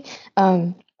certainty,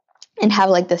 and have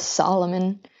like this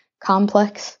Solomon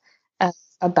complex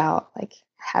about like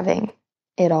having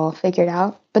it all figured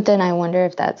out. But then I wonder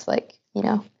if that's like,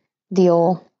 the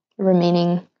old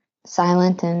remaining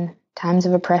silent in times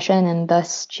of oppression and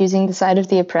thus choosing the side of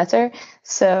the oppressor.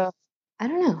 So I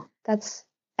don't know.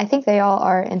 I think they all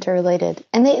are interrelated,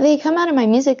 and they come out of my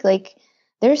music. Like,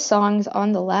 there's songs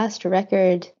on the last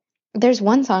record. There's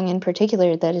one song in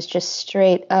particular that is just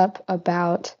straight up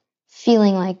about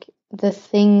feeling like the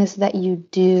things that you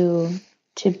do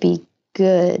to be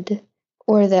good,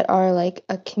 or that are like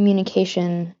a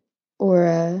communication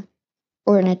or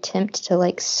an attempt to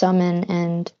like summon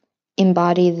and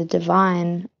embody the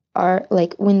divine, are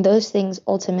like, when those things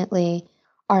ultimately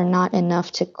are not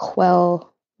enough to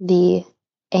quell the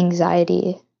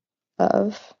anxiety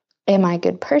of, am I a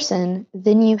good person?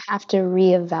 Then you have to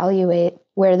reevaluate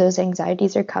where those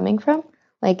anxieties are coming from.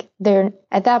 Like,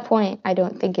 at that point, I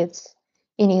don't think it's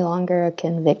any longer a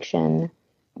conviction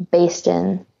based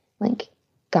in like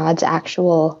God's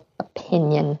actual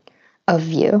opinion of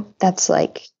you. That's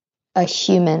like a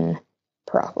human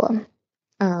problem.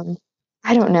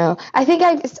 I don't know. I think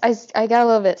I got a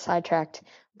little bit sidetracked,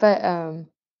 but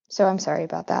so I'm sorry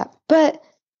about that. But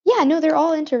yeah, no, they're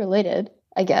all interrelated,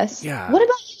 I guess. Yeah. What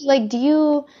about you? Like, do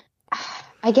you?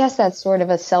 I guess that's sort of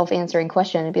a self-answering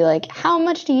question. It'd be like, how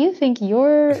much do you think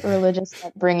your religious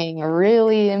upbringing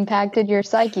really impacted your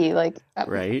psyche? Like,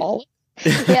 right? All?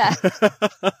 Yeah.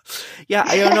 Yeah,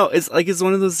 I don't know. It's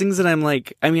one of those things that I'm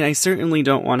like, I mean, I certainly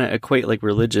don't want to equate like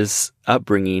religious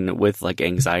upbringing with like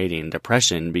anxiety and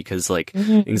depression, because like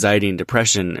anxiety and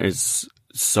depression is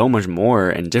so much more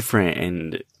and different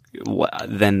and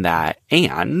than that,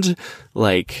 and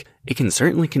like it can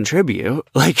certainly contribute.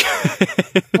 Like,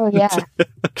 oh yeah,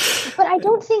 but I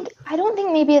don't think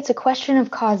maybe it's a question of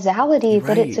causality, right.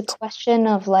 But it's a question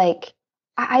of like,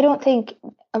 I don't think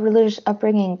a religious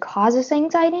upbringing causes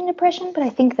anxiety and depression, but I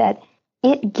think that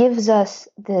it gives us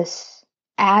this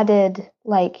added,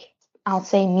 like, I'll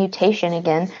say mutation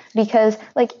again, because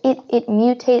like it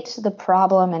mutates the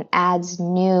problem and adds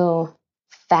new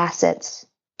facets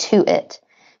to it.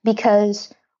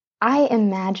 Because I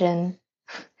imagine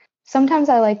sometimes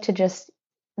I like to just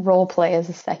role play as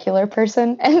a secular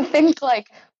person and think like,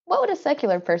 what would a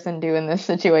secular person do in this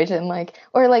situation? Like,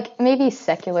 or like maybe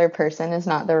secular person is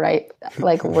not the right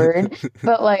like word,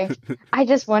 but like I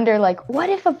just wonder like, what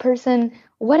if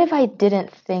I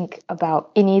didn't think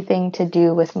about anything to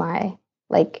do with my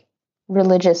like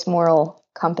religious moral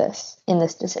compass in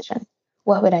this decision?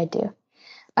 What would I do?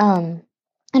 Um,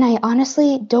 and I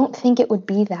honestly don't think it would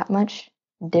be that much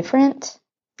different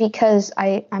because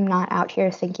I'm not out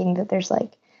here thinking that there's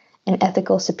like an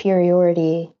ethical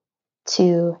superiority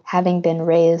to having been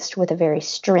raised with a very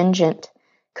stringent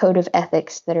code of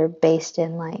ethics that are based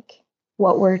in like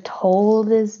what we're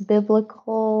told is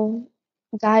biblical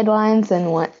guidelines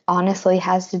and what honestly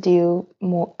has to do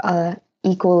more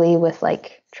equally with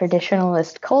like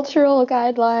traditionalist cultural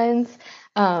guidelines.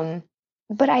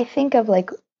 But I think of like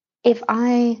if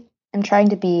I am trying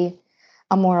to be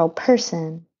a moral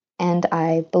person and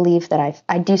I believe that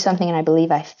I do something and I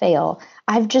believe I fail,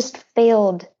 I've just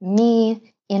failed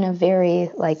me in a very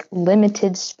like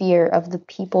limited sphere of the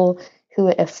people who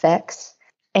it affects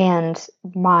and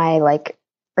my like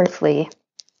earthly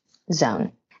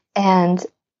zone. And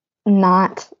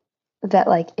not that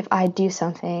like if I do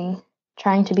something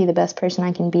trying to be the best person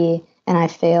I can be and I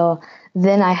fail,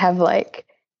 then I have like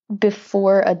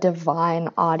before a divine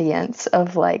audience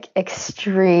of like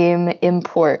extreme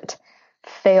import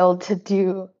failed to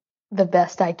do the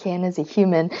best I can as a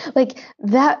human. Like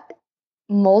that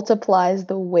multiplies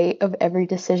the weight of every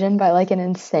decision by like an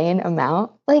insane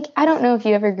amount. Like I don't know if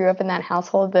you ever grew up in that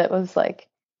household that was like,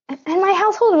 and my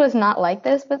household was not like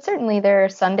this, but certainly there are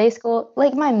Sunday school,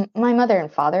 like my mother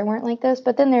and father weren't like this,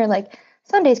 but then there are like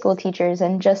Sunday school teachers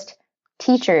and just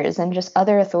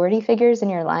other authority figures in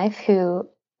your life who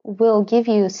will give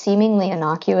you seemingly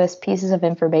innocuous pieces of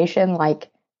information like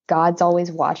God's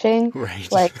always watching,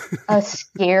 Right. like a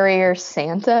scarier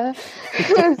Santa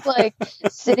who's like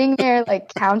sitting there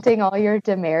like counting all your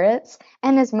demerits.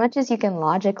 And as much as you can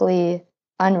logically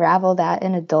unravel that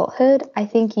in adulthood, I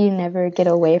think you never get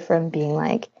away from being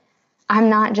like, I'm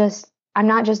not just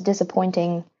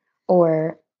disappointing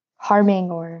or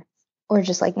harming or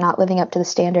just like not living up to the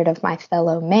standard of my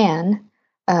fellow man.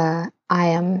 I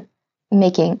am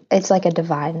making it's like a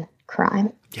divine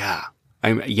crime. Yeah.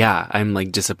 I'm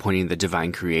like disappointing the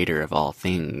divine creator of all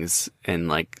things and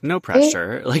like no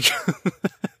pressure. Like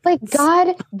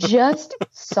God just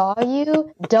saw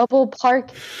you double park.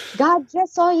 God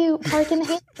just saw you park in the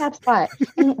handicap spot.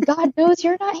 And God knows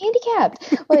you're not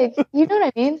handicapped. Like, you know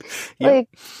what I mean? Yep. Like,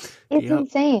 it's Yep.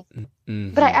 insane.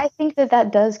 Mm-hmm. But I think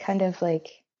that does kind of like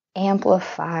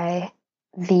amplify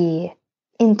the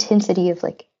intensity of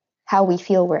like how we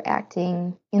feel we're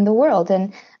acting in the world.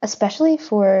 And especially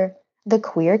for the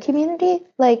queer community,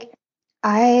 like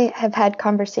I have had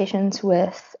conversations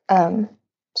with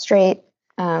straight,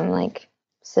 like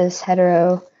cis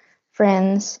hetero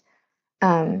friends,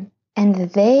 and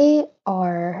they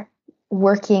are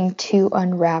working to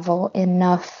unravel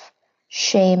enough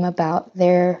shame about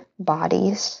their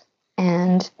bodies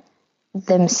and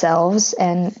themselves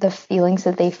and the feelings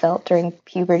that they felt during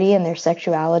puberty and their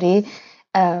sexuality.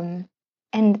 And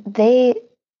they,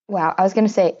 wow, I was going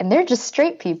to say, and they're just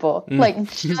straight people, like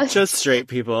just straight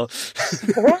people,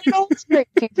 old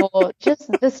straight people, just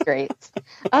the straights.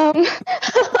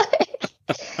 Like,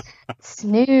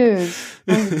 snooze.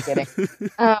 I'm just kidding.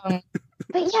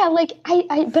 But yeah, like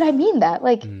but I mean that,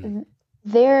 like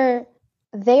they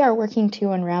are working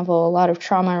to unravel a lot of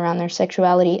trauma around their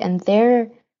sexuality, and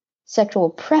their sexual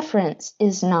preference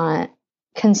is not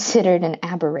considered an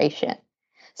aberration.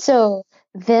 So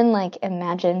then, like,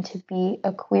 imagine to be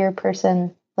a queer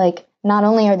person, like, not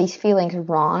only are these feelings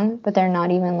wrong, but they're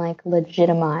not even, like,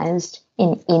 legitimized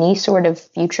in any sort of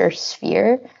future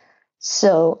sphere.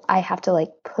 So I have to,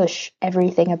 like, push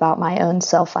everything about my own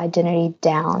self-identity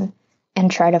down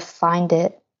and try to find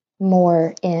it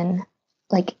more in,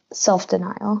 like,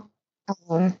 self-denial.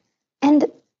 And,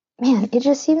 man, it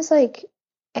just seems like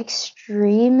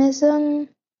extremism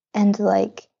and,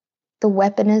 like, the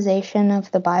weaponization of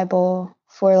the Bible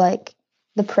for like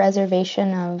the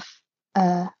preservation of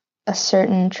a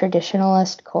certain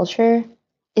traditionalist culture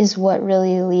is what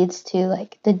really leads to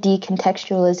like the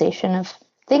decontextualization of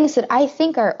things that I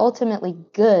think are ultimately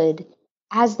good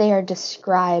as they are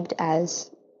described as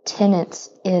tenets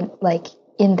in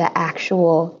the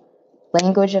actual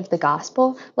language of the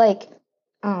gospel. Like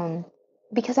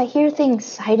because I hear things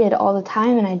cited all the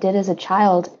time, and I did as a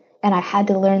child, and I had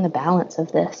to learn the balance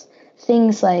of this.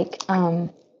 Things like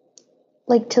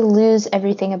to lose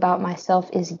everything about myself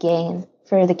is gain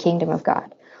for the kingdom of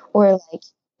God, or like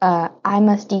I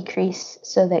must decrease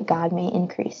so that God may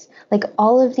increase. Like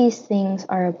all of these things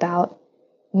are about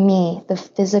me, the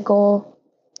physical,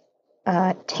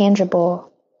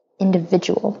 tangible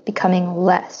individual, becoming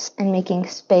less and making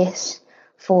space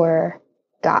for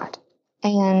God.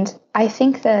 And I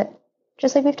think that,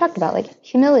 just like we've talked about, like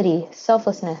humility,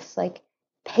 selflessness, like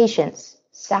patience,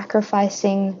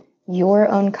 sacrificing your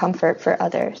own comfort for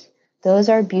others, those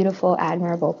are beautiful,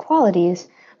 admirable qualities,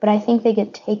 but I think they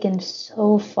get taken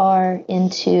so far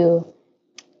into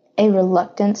a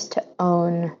reluctance to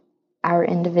own our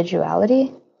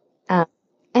individuality.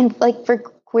 And like for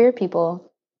queer people,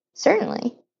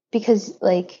 certainly, because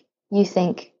like you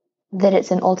think that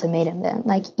it's an ultimatum then.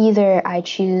 Like either I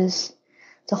choose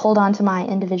to hold on to my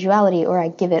individuality or I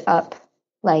give it up,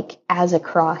 like as a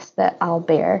cross that I'll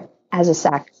bear as a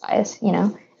sacrifice, you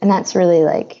know? And that's really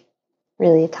like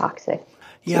really toxic.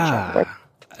 Yeah.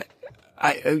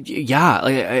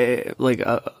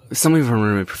 Something from one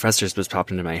of my professors was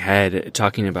popped into my head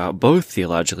talking about both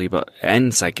theologically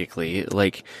and psychically.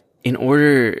 Like, in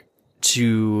order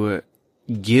to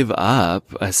give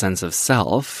up a sense of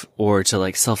self or to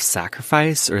like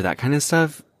self-sacrifice or that kind of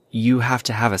stuff, you have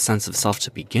to have a sense of self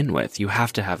to begin with. You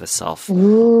have to have a self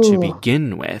to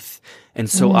begin with. And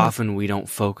so often we don't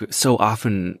focus, so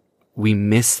often we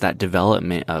miss that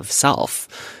development of self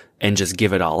and just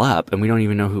give it all up, and we don't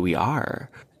even know who we are.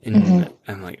 And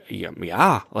I'm like,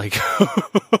 yeah, like,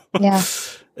 yeah,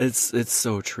 it's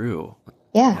so true.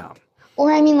 Yeah.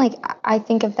 Or I mean, like, I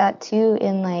think of that too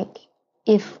in like,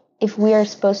 if we are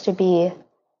supposed to be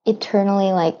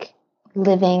eternally like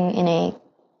living in a,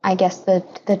 I guess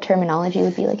the terminology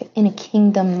would be like in a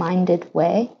kingdom-minded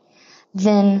way,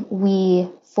 then we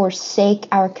forsake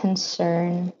our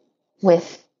concern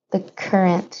with the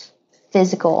current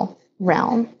physical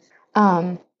realm.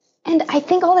 And I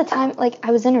think all the time, like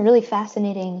I was in a really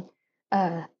fascinating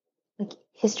like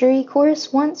history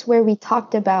course once where we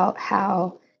talked about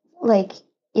how like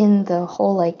in the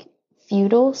whole like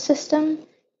feudal system,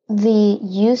 the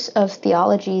use of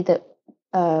theology that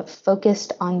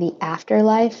focused on the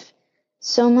afterlife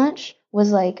so much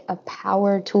was like a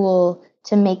power tool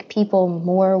to make people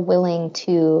more willing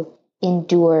to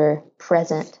endure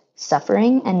present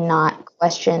suffering and not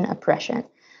question oppression.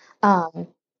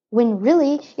 When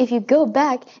really, if you go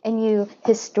back and you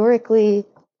historically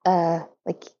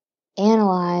like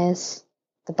analyze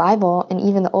the Bible and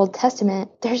even the Old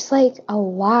Testament, there's like a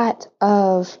lot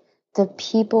of the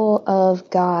people of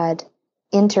God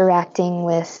interacting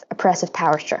with oppressive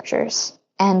power structures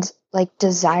and like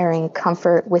desiring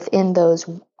comfort within those,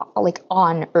 like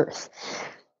on earth,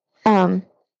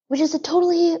 which is a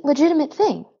totally legitimate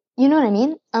thing. You know what I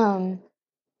mean?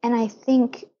 And I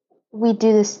think we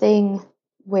do this thing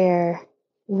where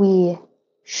we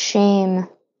shame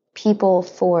people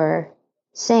for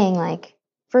saying like,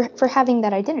 for having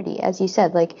that identity, as you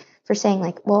said, like for saying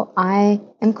like, well, I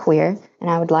am queer and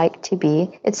I would like to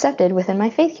be accepted within my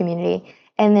faith community.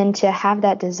 And then to have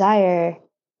that desire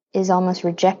is almost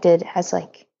rejected as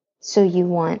like, so you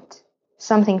want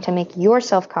something to make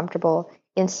yourself comfortable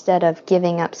instead of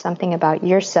giving up something about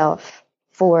yourself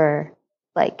for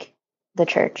like the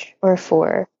church or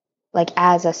for like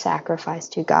as a sacrifice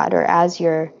to God or as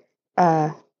your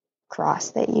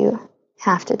cross that you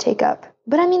have to take up.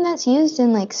 But I mean, that's used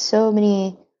in like so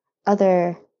many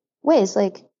other ways.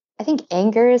 Like I think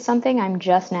anger is something I'm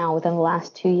just now within the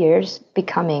last 2 years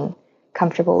becoming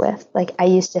comfortable with. Like I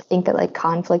used to think that like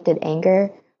conflict and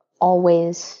anger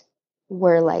always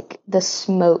were like the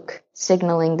smoke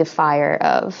signaling the fire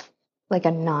of like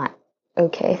a not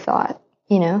okay thought,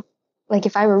 you know? Like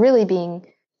if I were really being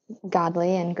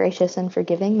godly and gracious and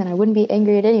forgiving, then I wouldn't be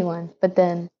angry at anyone. But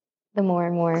then the more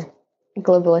and more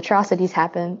global atrocities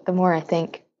happen, the more I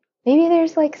think maybe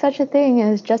there's like such a thing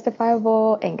as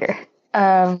justifiable anger.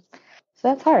 So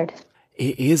that's hard.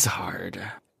 It is hard.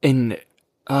 And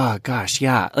oh gosh,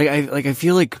 yeah. I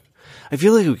feel like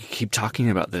we could keep talking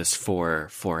about this for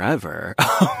forever.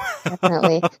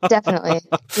 Definitely.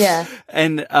 Yeah.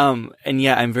 And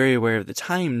yeah, I'm very aware of the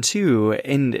time too.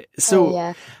 And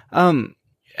so,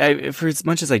 for as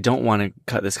much as I don't want to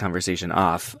cut this conversation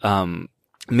off,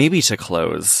 maybe to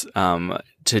close,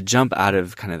 to jump out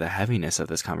of kind of the heaviness of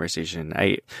this conversation,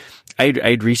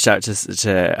 I'd reached out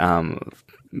to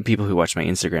people who watched my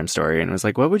Instagram story and was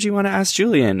like, what would you want to ask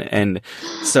Julien? And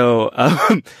so,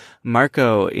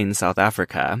 Marco in South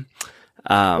Africa,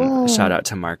 shout out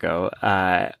to Marco,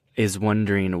 is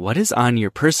wondering what is on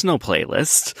your personal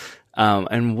playlist,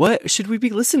 and what should we be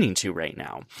listening to right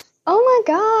now? Oh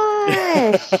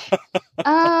my gosh.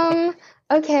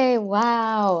 Okay,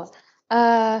 wow.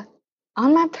 On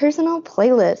my personal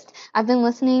playlist, I've been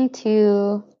listening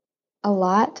to a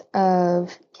lot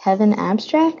of Kevin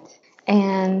Abstract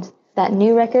and that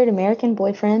new record, American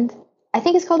Boyfriend. I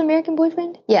think it's called American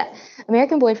Boyfriend. Yeah,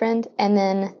 American Boyfriend. And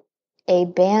then a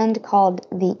band called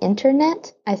The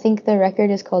Internet. I think the record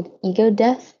is called Ego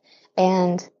Death.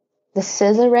 And the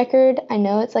SZA record, I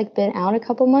know it's like been out a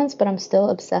couple months, but I'm still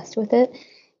obsessed with it.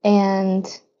 And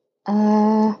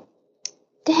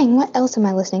dang, what else am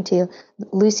I listening to?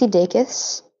 Lucy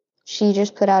Dacus. She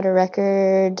just put out a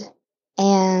record.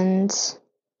 And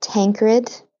Tancred,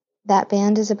 that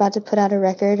band is about to put out a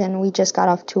record, and we just got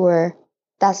off tour.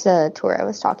 That's the tour I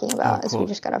was talking about. Cool. We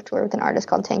just got off tour with an artist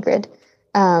called Tancred.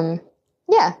 Yeah.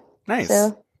 Nice.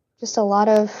 So just a lot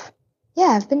of,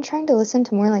 I've been trying to listen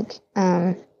to more like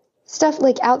stuff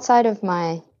like outside of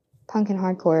my punk and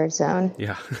hardcore zone.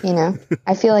 Yeah.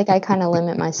 I feel like I kind of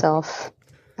limit myself.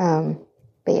 But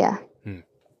yeah.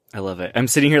 I love it. I'm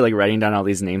sitting here like writing down all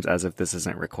these names as if this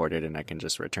isn't recorded and I can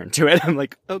just return to it. I'm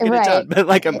like, oh, get it done. But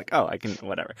like, I'm like, oh, I can,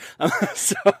 whatever.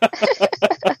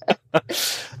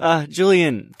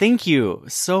 Julien, thank you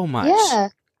so much. Yeah.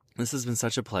 This has been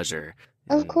such a pleasure.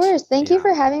 Of course. Thank you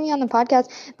for having me on the podcast.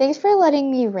 Thanks for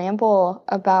letting me ramble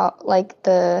about like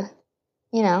the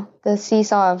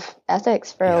seesaw of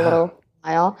ethics for a little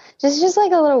while. Just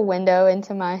like a little window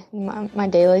into my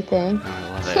daily thing. Oh, I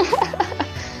love it.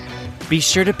 Be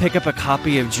sure to pick up a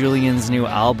copy of Julien's new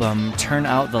album, Turn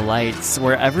Out the Lights,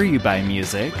 wherever you buy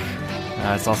music.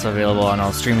 It's also available on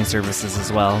all streaming services as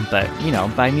well, but,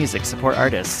 buy music, support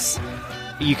artists.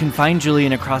 You can find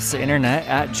Julien across the internet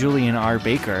at Julien R.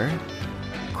 Baker.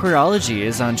 Queerology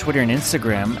is on Twitter and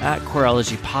Instagram at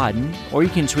QueerologyPod, or you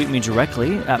can tweet me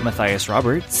directly at Matthias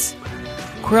Roberts.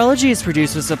 Queerology is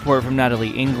produced with support from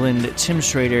Natalie England, Tim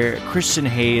Schrader, Christian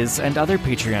Hayes, and other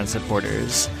Patreon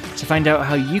supporters. To find out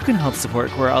how you can help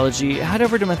support Queerology, head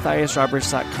over to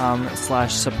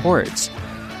matthiasroberts.com/support.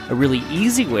 A really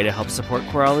easy way to help support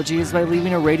Queerology is by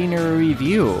leaving a rating or a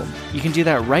review. You can do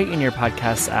that right in your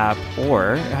podcast app,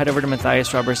 or head over to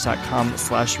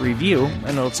matthiasroberts.com/review, and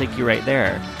it'll take you right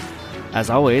there. As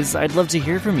always, I'd love to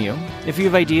hear from you. If you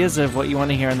have ideas of what you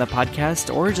want to hear on the podcast,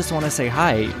 or just want to say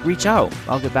hi, reach out.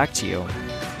 I'll get back to you.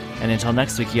 And until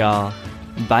next week, y'all,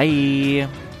 bye!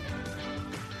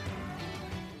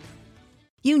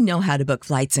 You know how to book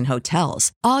flights and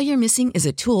hotels. All you're missing is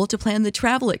a tool to plan the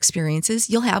travel experiences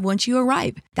you'll have once you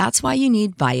arrive. That's why you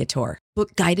need Viator.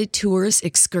 Book guided tours,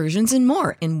 excursions, and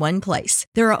more in one place.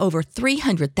 There are over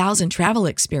 300,000 travel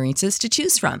experiences to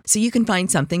choose from, so you can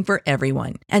find something for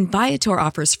everyone. And Viator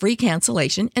offers free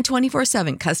cancellation and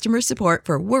 24/7 customer support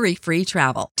for worry-free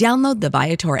travel. Download the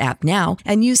Viator app now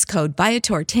and use code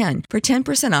Viator10 for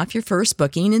 10% off your first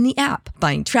booking in the app.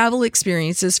 Find travel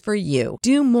experiences for you.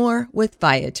 Do more with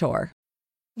Viator.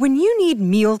 When you need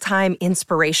mealtime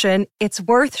inspiration, it's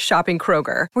worth shopping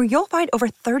Kroger, where you'll find over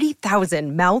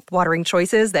 30,000 mouth-watering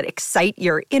choices that excite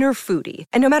your inner foodie.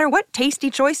 And no matter what tasty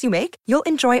choice you make, you'll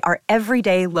enjoy our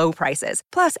everyday low prices,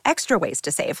 plus extra ways to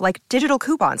save, like digital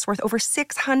coupons worth over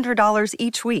 $600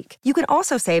 each week. You can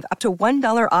also save up to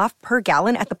 $1 off per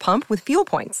gallon at the pump with fuel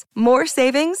points. More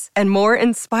savings and more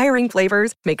inspiring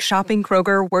flavors make shopping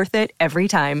Kroger worth it every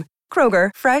time. Kroger,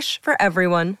 fresh for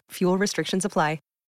everyone. Fuel restrictions apply.